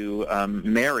to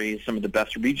marry some of the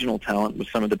best regional talent with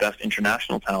some of the best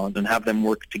international talent and have them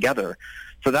work together.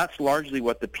 So that's largely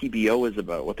what the PBO is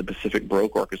about, what the Pacific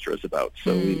Baroque Orchestra is about.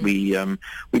 So we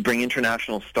bring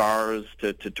international stars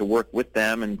to work with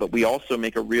them, but we also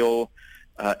make a real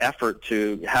effort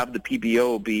to have the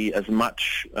PBO be as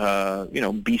much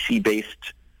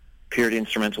BC-based period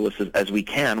instrumentalists as we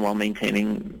can while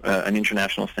maintaining an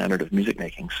international standard of music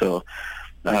making. So,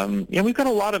 we've got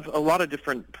a lot of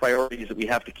different priorities that we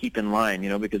have to keep in line,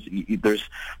 because there's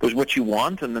what you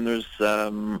want, and then there's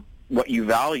what you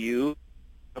value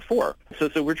before. So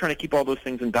we're trying to keep all those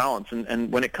things in balance.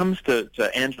 And when it comes to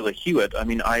Angela Hewitt, I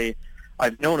mean,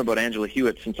 I've known about Angela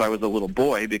Hewitt since I was a little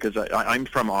boy, because I'm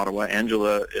from Ottawa.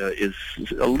 Angela is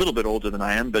a little bit older than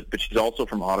I am, but she's also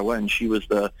from Ottawa, and she was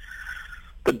the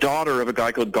daughter of a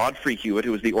guy called Godfrey Hewitt,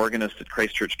 who was the organist at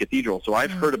Christchurch Cathedral. So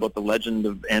I've heard about the legend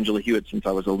of Angela Hewitt since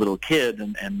I was a little kid,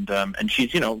 and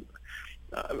she's,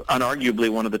 unarguably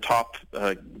one of the top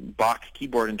Bach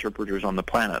keyboard interpreters on the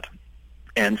planet.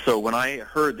 And so when I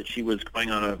heard that she was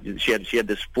going on she had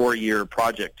this 4-year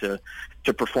project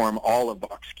to perform all of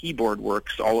Bach's keyboard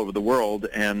works all over the world,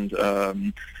 and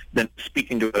then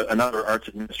speaking to another arts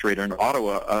administrator in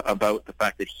Ottawa about the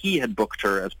fact that he had booked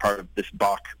her as part of this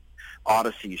Bach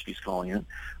Odyssey, she's calling it,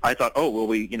 I thought,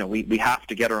 we have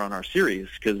to get her on our series,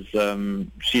 because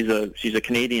she's a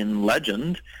Canadian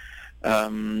legend,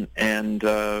 and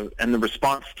the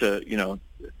response to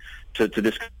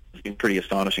this has been pretty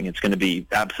astonishing. It's going to be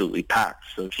absolutely packed.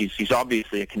 So she's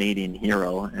obviously a Canadian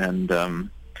hero, and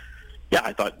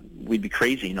I thought we'd be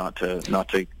crazy not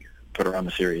to put her on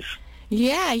the series.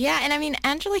 Yeah, and I mean,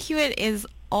 Angela Hewitt is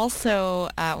also,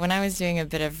 when I was doing a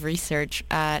bit of research,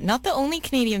 not the only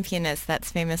Canadian pianist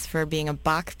that's famous for being a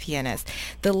Bach pianist.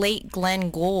 The late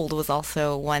Glenn Gould was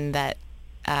also one that,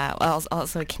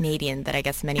 also a Canadian that I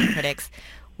guess many critics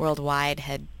worldwide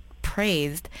had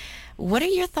praised. What are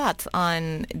your thoughts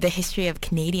on the history of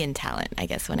Canadian talent, I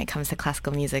guess, when it comes to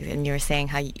classical music? And you were saying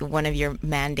how one of your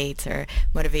mandates or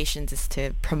motivations is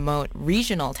to promote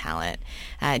regional talent.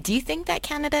 Do you think that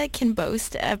Canada can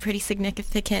boast a pretty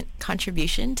significant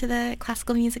contribution to the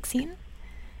classical music scene?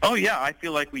 Oh, yeah, I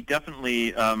feel like we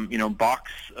definitely,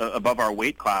 box above our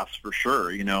weight class for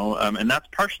sure, and that's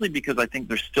partially because I think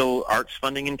there's still arts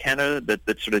funding in Canada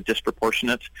that's sort of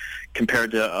disproportionate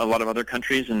compared to a lot of other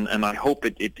countries, and I hope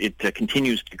it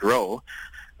continues to grow.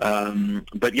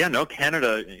 But yeah, no,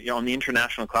 Canada, on the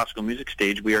international classical music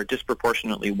stage, we are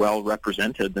disproportionately well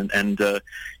represented, and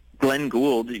Glenn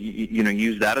Gould,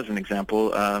 use that as an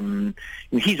example.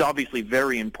 He's obviously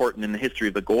very important in the history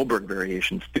of the Goldberg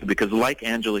variations too, because like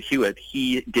Angela Hewitt,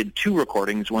 he did 2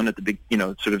 recordings, one at the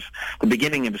sort of the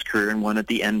beginning of his career and one at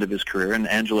the end of his career, and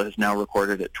Angela has now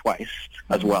recorded it twice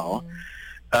as well.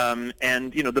 And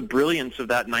the brilliance of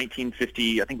that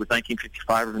 1950, I think it was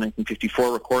 1955 or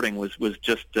 1954 recording was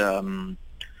just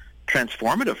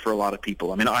transformative for a lot of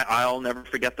people. I mean, I'll never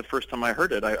forget the first time I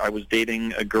heard it. I was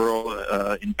dating a girl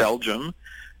in Belgium,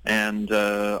 and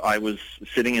I was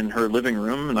sitting in her living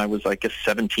room, and I was, I guess,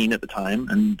 17 at the time,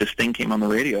 and this thing came on the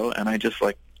radio, and I just,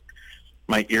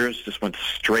 my ears just went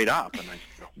straight up, and I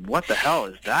said, what the hell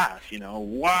is that?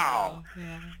 Wow.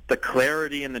 Yeah. The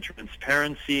clarity and the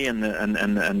transparency and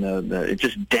the it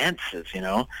just dances,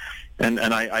 And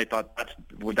I thought that's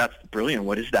brilliant.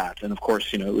 What is that? And of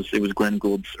course, it was Glenn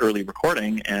Gould's early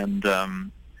recording, and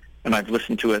I've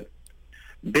listened to it,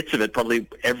 bits of it, probably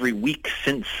every week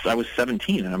since I was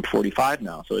 17, and I'm 45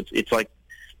 now. So it's like,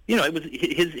 it was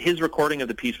his recording of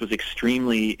the piece was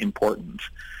extremely important.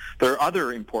 There are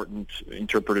other important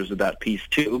interpreters of that piece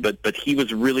too, but he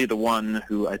was really the one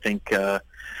who I think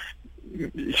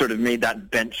sort of made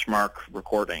that benchmark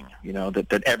recording.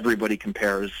 That everybody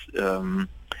compares.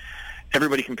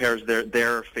 Everybody compares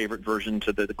their favorite version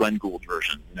to the Glenn Gould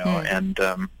version, and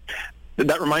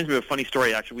that reminds me of a funny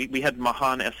story. Actually, we had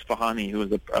Mahan Esfahani, who is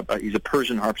he's a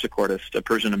Persian harpsichordist, a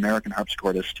Persian-American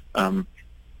harpsichordist,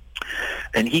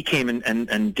 and he came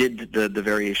and did the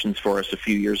variations for us a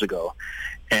few years ago.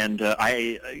 And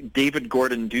David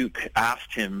Gordon Duke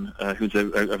asked him, who's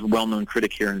a well-known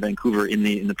critic here in Vancouver, in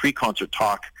the pre-concert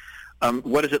talk,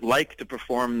 what is it like to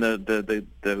perform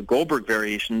the Goldberg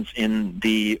variations in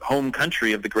the home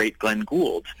country of the great Glenn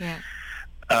Gould? Yeah.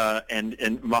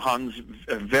 And Mahan's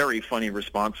very funny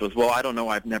response was, well, I don't know,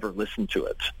 I've never listened to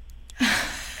it.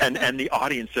 and the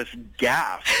audience just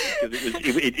gasped, because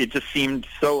it just seemed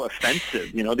so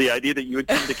offensive. The idea that you would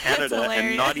come to Canada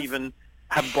and not even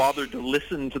have bothered to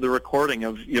listen to the recording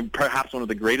of perhaps one of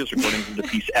the greatest recordings of the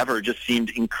piece ever just seemed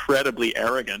incredibly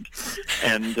arrogant.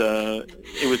 And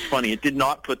it was funny. It did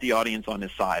not put the audience on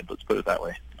his side, let's put it that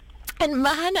way. And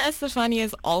Mahan Esfahani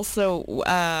is also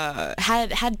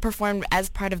had performed as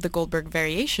part of the Goldberg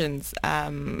variations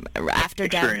after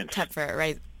Dan Tepfer,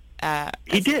 right?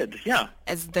 He did, yeah.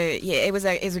 It was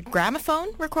a gramophone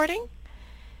recording?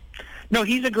 No,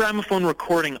 he's a gramophone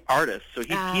recording artist, so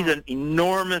he's an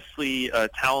enormously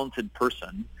talented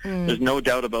person. There's no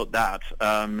doubt about that.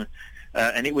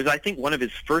 And it was, I think, one of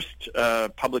his first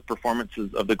public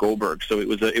performances of the Goldberg. So it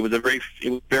was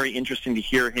very interesting to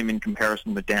hear him in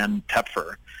comparison with Dan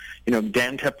Tepfer.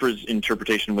 Dan Tepfer's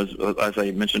interpretation was, as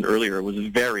I mentioned earlier, was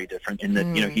very different in that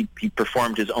he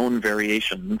performed his own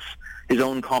variations, his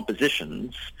own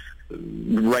compositions,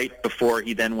 right before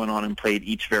he then went on and played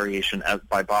each variation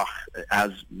by Bach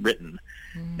as written.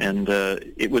 And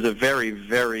it was a very,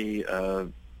 very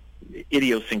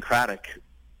idiosyncratic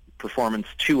performance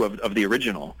too of the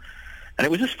original, and it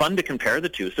was just fun to compare the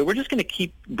two. So we're just going to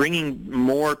keep bringing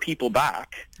more people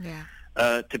back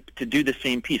to do the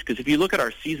same piece, because if you look at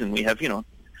our season, we have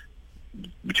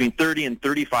between 30 and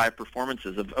 35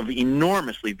 performances of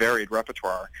enormously varied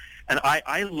repertoire, and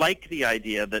I like the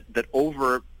idea that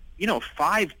over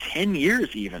 5-10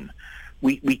 years even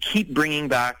we keep bringing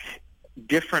back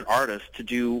different artists to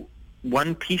do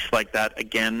one piece like that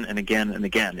again and again and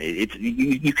again.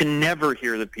 You can never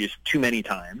hear the piece too many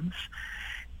times,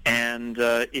 and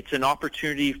it's an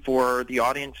opportunity for the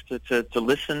audience to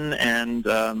listen and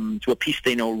to a piece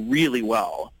they know really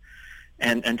well,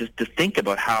 and to think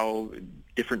about how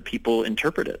different people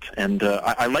interpret it. And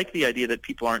I like the idea that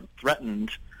people aren't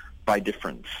threatened by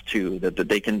difference too, that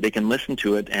they can listen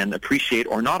to it and appreciate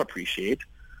or not appreciate,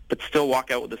 but still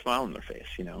walk out with a smile on their face,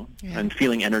 and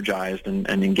feeling energized and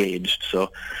engaged.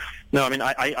 So, no, I mean,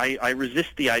 I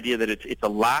resist the idea that it's a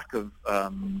lack of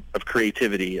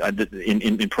creativity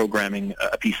in programming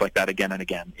a piece like that again and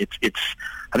again.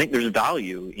 I think there's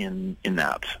value in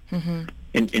that,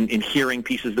 in hearing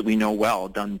pieces that we know well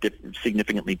done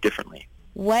significantly differently.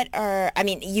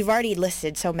 You've already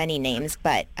listed so many names,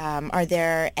 but are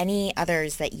there any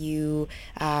others that you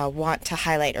want to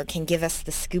highlight or can give us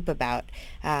the scoop about?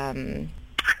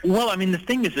 Well, I mean, the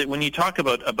thing is that when you talk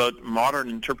about modern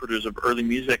interpreters of early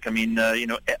music, I mean,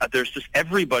 there's just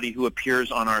everybody who appears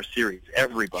on our series.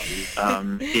 Everybody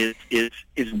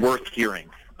is worth hearing.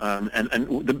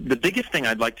 And the biggest thing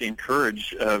I'd like to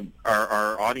encourage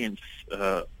our audience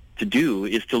to do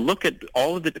is to look at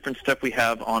all of the different stuff we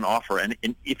have on offer, and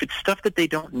if it's stuff that they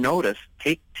don't notice,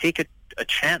 take a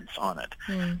chance on it,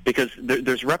 because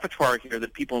there's repertoire here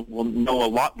that people will know a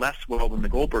lot less well than the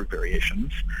Goldberg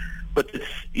variations, but it's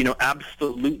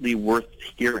absolutely worth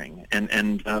hearing,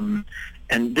 and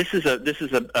this is a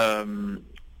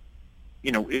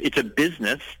it's a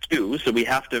business too, so we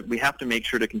have to make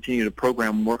sure to continue to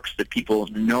program works that people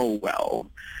know well.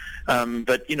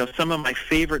 But some of my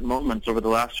favorite moments over the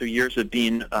last few years have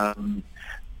been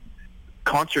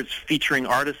concerts featuring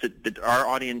artists that our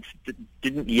audience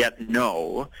didn't yet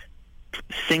know,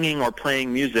 singing or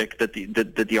playing music that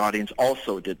the audience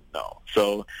also didn't know.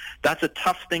 So that's a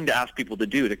tough thing to ask people to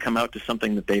do, to come out to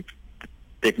something that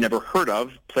they've never heard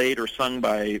of, played or sung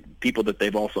by people that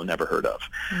they've also never heard of.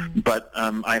 But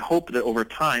I hope that over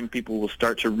time people will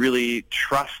start to really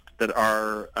trust that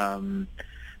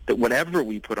that whatever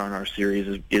we put on our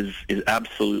series is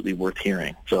absolutely worth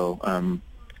hearing. So,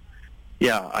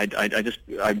 I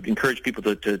encourage people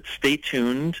to stay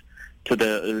tuned to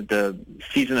the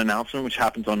season announcement, which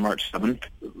happens on March 7th.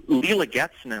 Lila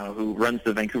Getz now, who runs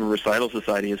the Vancouver Recital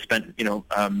Society, has spent,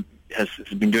 has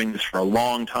been doing this for a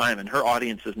long time, and her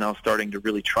audience is now starting to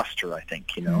really trust her, I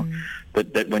think,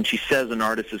 that when she says an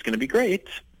artist is going to be great,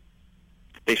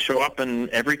 they show up, and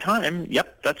every time,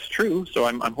 yep, that's true. So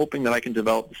I'm hoping that I can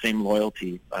develop the same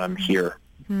loyalty here.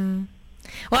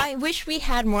 Well, I wish we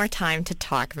had more time to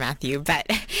talk, Matthew, but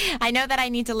I know that I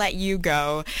need to let you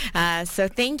go. So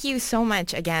thank you so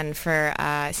much again for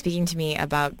speaking to me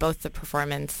about both the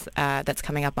performance that's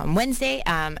coming up on Wednesday,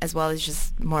 as well as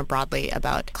just more broadly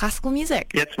about classical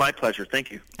music. Yeah, it's my pleasure. Thank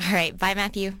you. All right. Bye,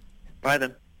 Matthew. Bye,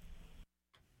 then.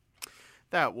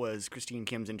 That was Christine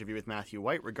Kim's interview with Matthew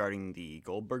White regarding the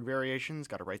Goldberg variations.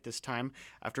 Got it right this time.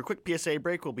 After a quick PSA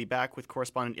break, we'll be back with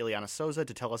correspondent Ileana Soza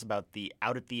to tell us about the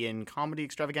Out at the Inn comedy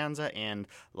extravaganza and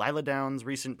Lila Downs'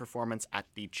 recent performance at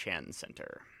the Chan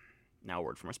Center. Now a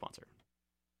word from our sponsor.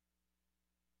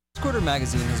 Discorder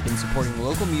magazine has been supporting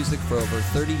local music for over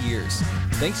 30 years.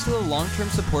 Thanks to the long-term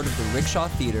support of the Rickshaw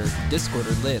Theatre,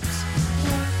 Discorder lives.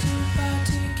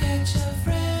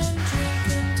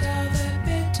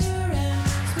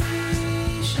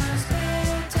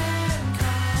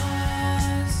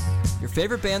 Your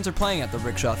favorite bands are playing at the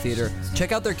Rickshaw Theatre.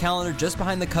 Check out their calendar just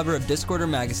behind the cover of Discorder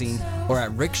magazine or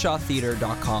at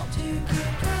rickshawtheatre.com.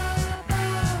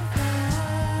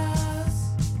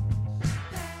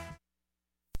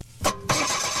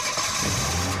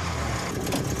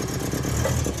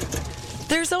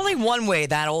 There's only one way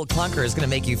that old clunker is going to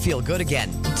make you feel good again.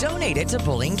 Donate it to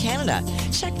Bullying Canada.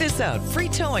 Check this out. Free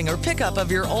towing or pickup of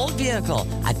your old vehicle,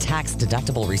 a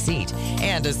tax-deductible receipt,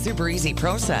 and a super easy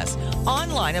process.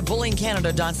 Online at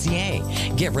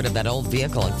bullyingcanada.ca. Get rid of that old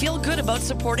vehicle and feel good about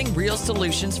supporting real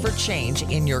solutions for change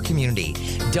in your community.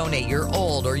 Donate your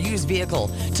old or used vehicle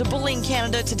to Bullying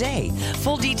Canada today.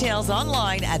 Full details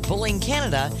online at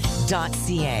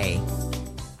bullyingcanada.ca.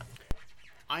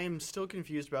 I am still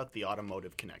confused about the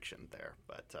automotive connection there,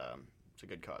 but it's a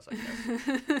good cause, I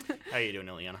guess. How are you doing,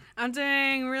 Ileana? I'm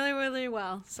doing really, really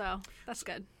well, so that's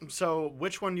good. So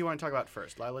which one do you want to talk about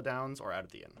first, Lila Downs or Out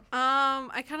at the Inn?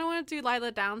 I kind of want to do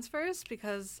Lila Downs first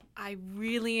because I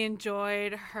really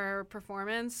enjoyed her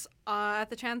performance at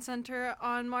the Chan Center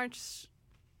on March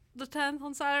the 10th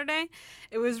on Saturday.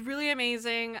 It was really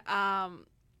amazing.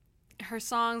 Her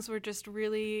songs were just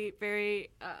really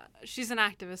very she's an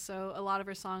activist, so a lot of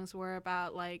her songs were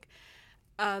about like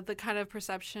the kind of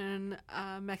perception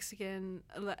Mexican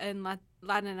and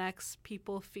Latinx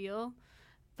people feel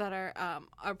that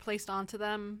are placed onto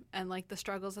them, and like the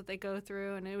struggles that they go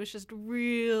through. And it was just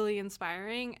really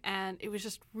inspiring, and it was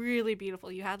just really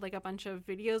beautiful. You had like a bunch of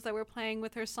videos that were playing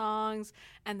with her songs,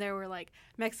 and there were like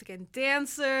Mexican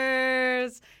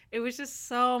dancers. It was just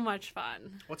so much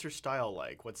fun. What's her style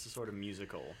like? What's the sort of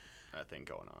musical thing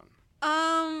going on?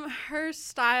 Her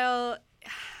style,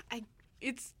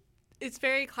 it's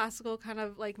very classical, kind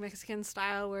of like Mexican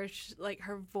style, where she, like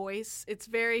her voice, it's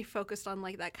very focused on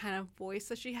like that kind of voice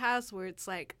that she has, where it's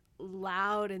like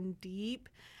loud and deep,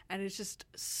 and it's just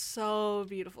so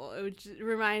beautiful. It was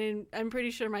reminding, I'm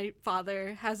pretty sure my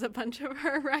father has a bunch of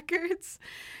her records,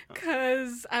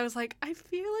 because I was like, I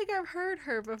feel like I've heard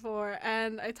her before,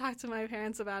 and I talked to my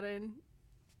parents about it, and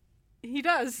he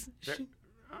does.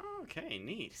 Okay,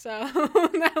 neat. So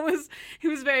he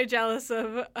was very jealous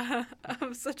of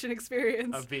such an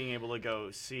experience, of being able to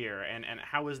go see her. And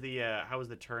how was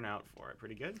the turnout for it?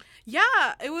 Pretty good?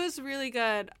 Yeah, it was really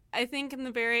good. I think in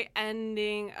the very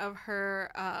ending of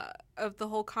her of the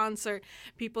whole concert,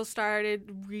 people started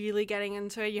really getting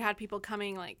into it. You had people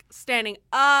coming like standing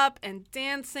up and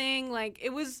dancing. Like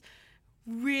it was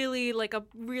really like a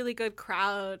really good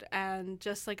crowd, and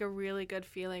just like a really good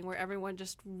feeling where everyone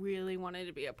just really wanted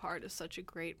to be a part of such a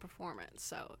great performance.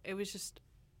 So it was just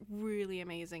really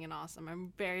amazing and awesome.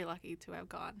 I'm very lucky to have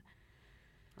gone.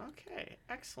 Okay,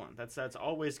 excellent. That's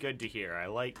always good to hear. I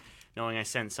like knowing I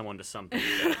sent someone to something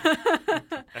good.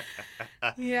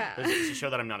 Yeah. It's to show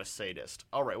that I'm not a sadist.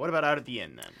 All right, what about Out at the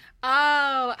Inn then?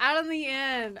 Oh, Out at the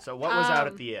Inn. So what was Out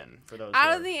at the Inn for those?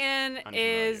 Out at the Inn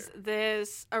is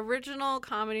this original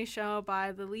comedy show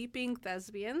by the Leaping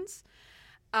Thespians.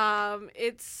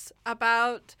 It's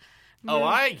about. Oh,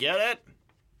 I get it.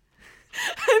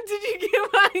 Did you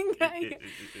get mine?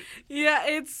 Yeah,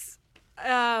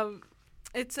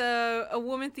 it's a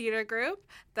woman theater group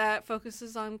that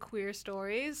focuses on queer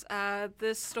stories.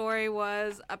 This story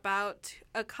was about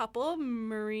a couple,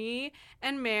 Marie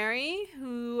and Mary,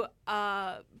 who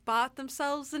bought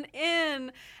themselves an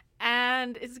inn,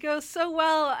 and it goes so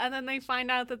well, and then they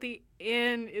find out that the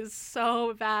inn is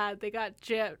so bad. They got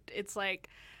gypped. It's like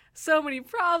so many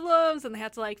problems, and they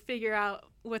had to like figure out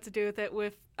what to do with it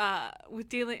with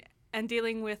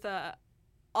dealing with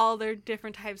all their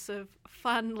different types of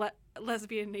fun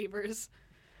lesbian neighbors.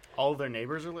 All of their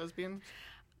neighbors are lesbians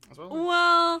as well?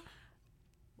 Well,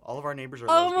 all of our neighbors are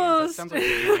almost, lesbians. That sounds like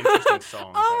an interesting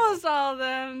song. Almost all of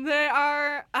them. They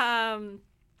are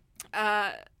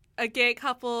a gay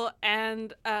couple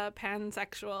and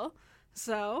pansexual.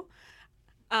 So,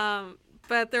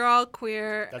 but they're all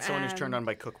queer. That's someone who's turned on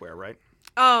by cookware, right?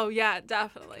 Oh, yeah,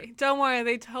 definitely. Don't worry,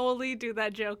 they totally do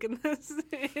that joke in this.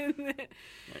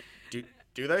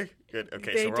 Do they? Good.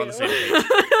 Okay, they so we're do. on the same page.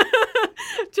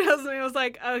 Trust me, I was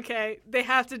like, okay, they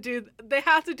have to do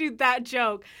that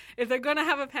joke. If they're gonna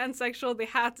have a pansexual, they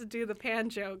have to do the pan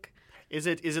joke. Is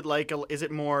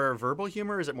it more verbal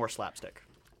humor or is it more slapstick?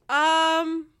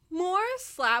 More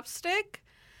slapstick.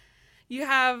 You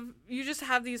just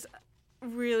have these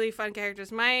really fun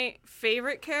characters. My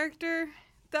favorite character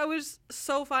that was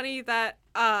so funny that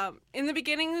in the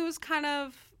beginning it was kind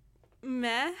of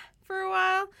meh for a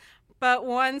while, but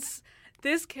once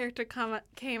this character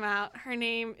came out, her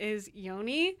name is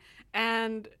Yoni,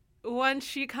 and once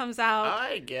she comes out,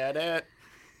 I get it.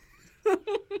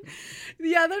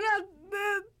 Yeah, they're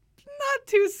not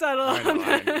too subtle on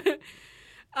that.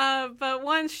 But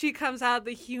once she comes out,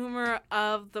 the humor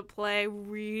of the play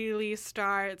really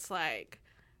starts like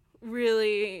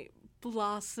really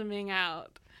blossoming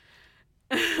out.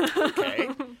 Okay.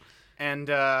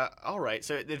 And all right,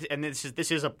 so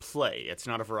this is a play. It's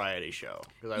not a variety show.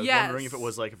 Because I was wondering if it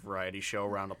was like a variety show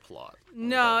around a plot.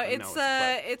 No,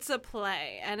 it's a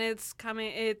play, and it's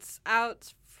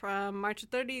out from March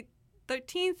 13th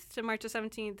to March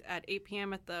 17th at 8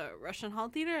 p.m. at the Russian Hall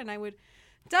Theater, and I would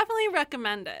definitely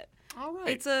recommend it. All right,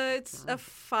 it's a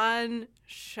fun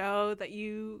show that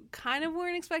you kind of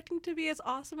weren't expecting to be as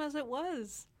awesome as it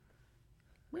was.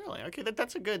 Really? Okay,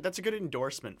 that's a good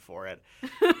endorsement for it.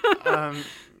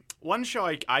 One show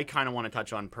I kind of want to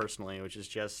touch on personally, which is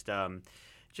just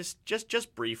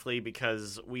briefly,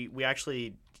 because we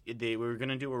were going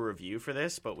to do a review for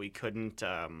this, but we couldn't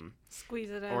squeeze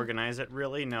it in. Organize it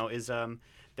really. No,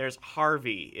 there's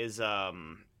Harvey is a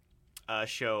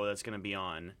show that's going to be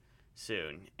on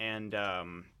soon, and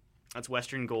that's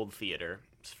Western Gold Theater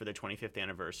for the 25th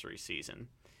anniversary season.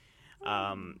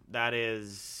 That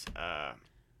is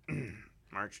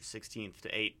March 16th to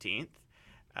 18th,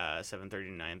 7:30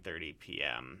 to 9:30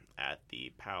 p.m. at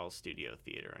the Powell Studio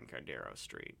Theater on Cardero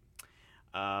Street.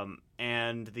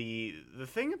 And the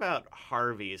thing about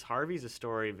Harvey's a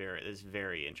story is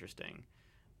very interesting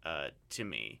to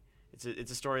me.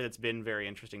 It's a story that's been very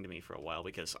interesting to me for a while,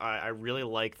 because I really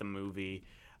like the movie.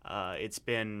 It's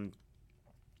been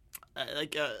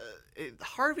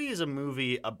Harvey is a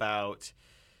movie about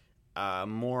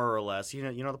more or less, you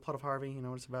know the plot of Harvey? You know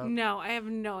what it's about? No, I have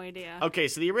no idea. Okay,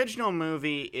 so the original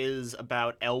movie is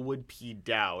about Elwood P.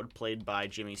 Dowd, played by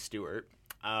Jimmy Stewart,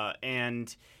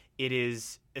 and it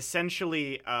is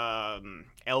essentially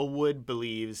Elwood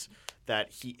believes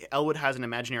that Elwood has an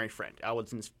imaginary friend. Elwood,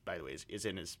 by the way, is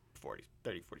in his 40s,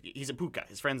 30, 40. He's a puka.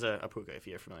 His friend's a puka, if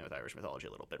you're familiar with Irish mythology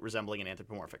a little bit, resembling an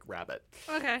anthropomorphic rabbit.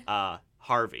 Okay.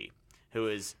 Harvey, who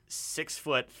is 6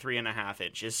 foot 3.5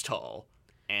 inches tall,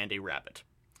 and a rabbit.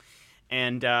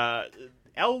 And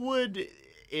Elwood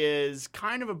is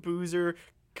kind of a boozer,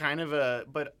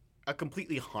 but a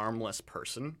completely harmless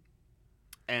person.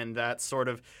 And that's sort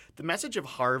of the message of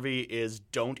Harvey is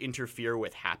don't interfere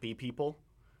with happy people,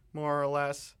 more or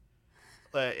less.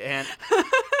 And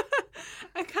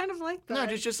I kind of like that.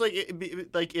 No, just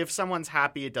like if someone's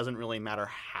happy, it doesn't really matter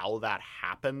how that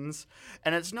happens.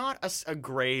 And it's not a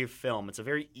grave film. It's a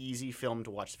very easy film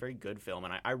to watch. It's a very good film,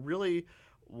 and I really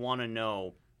want to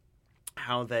know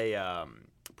how they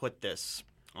put this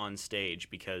on stage,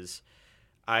 because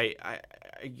I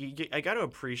got to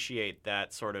appreciate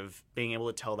that sort of being able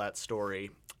to tell that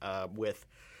story with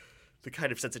the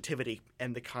kind of sensitivity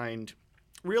and the kind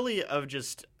really of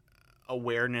just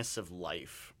awareness of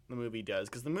life the movie does,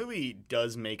 because the movie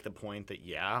does make the point that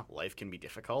life can be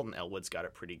difficult, and Elwood's got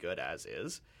it pretty good as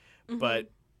is, but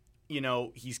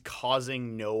he's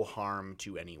causing no harm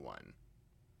to anyone.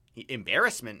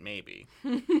 Embarrassment, maybe.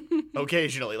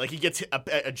 Occasionally. Like, he gets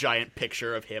a giant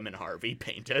picture of him and Harvey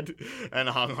painted and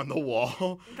hung on the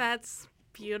wall. That's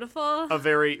beautiful. A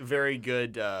very, very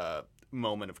good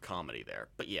moment of comedy there.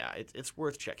 But yeah, it's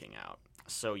worth checking out.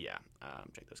 So yeah,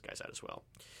 check those guys out as well.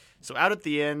 So out at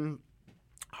the end,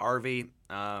 Harvey,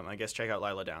 I guess check out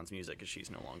Lila Downs' music, because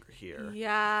she's no longer here.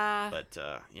 Yeah. But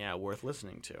worth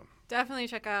listening to. Definitely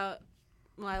check out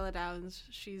Lila Downs.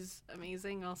 She's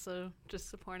amazing. Also, just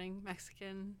supporting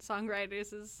Mexican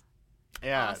songwriters is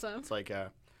awesome. It's like,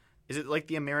 is it like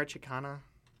the Americana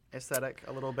aesthetic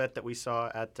a little bit that we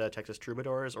saw at Texas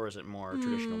Troubadours, or is it more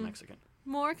traditional Mexican?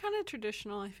 More kind of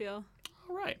traditional, I feel.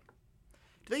 All right.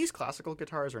 Do they use classical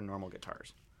guitars or normal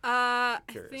guitars? I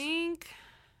think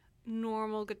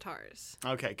normal guitars.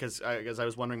 Okay, because I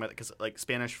was wondering about it, because like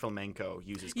Spanish flamenco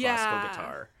uses classical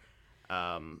guitar.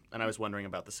 And I was wondering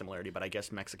about the similarity, but I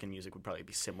guess Mexican music would probably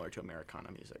be similar to Americana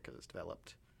music because it's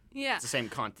developed. Yeah. It's the same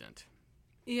continent.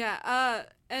 Yeah.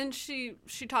 And she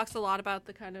talks a lot about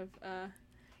the kind of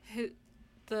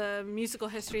the musical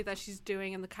history that she's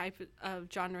doing and the type of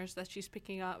genres that she's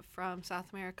picking up from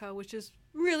South America, which is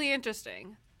really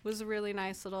interesting. It was a really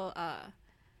nice little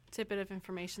tidbit of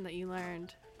information that you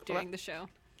learned during the show.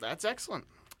 That's excellent.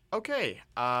 Okay,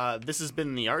 this has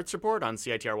been the Arts Report on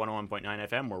CITR 101.9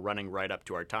 FM. We're running right up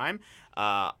to our time.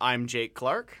 I'm Jake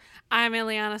Clark. I'm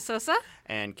Ileana Soza.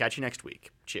 And catch you next week.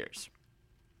 Cheers.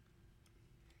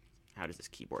 How does this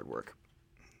keyboard work?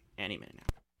 Any minute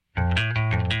now.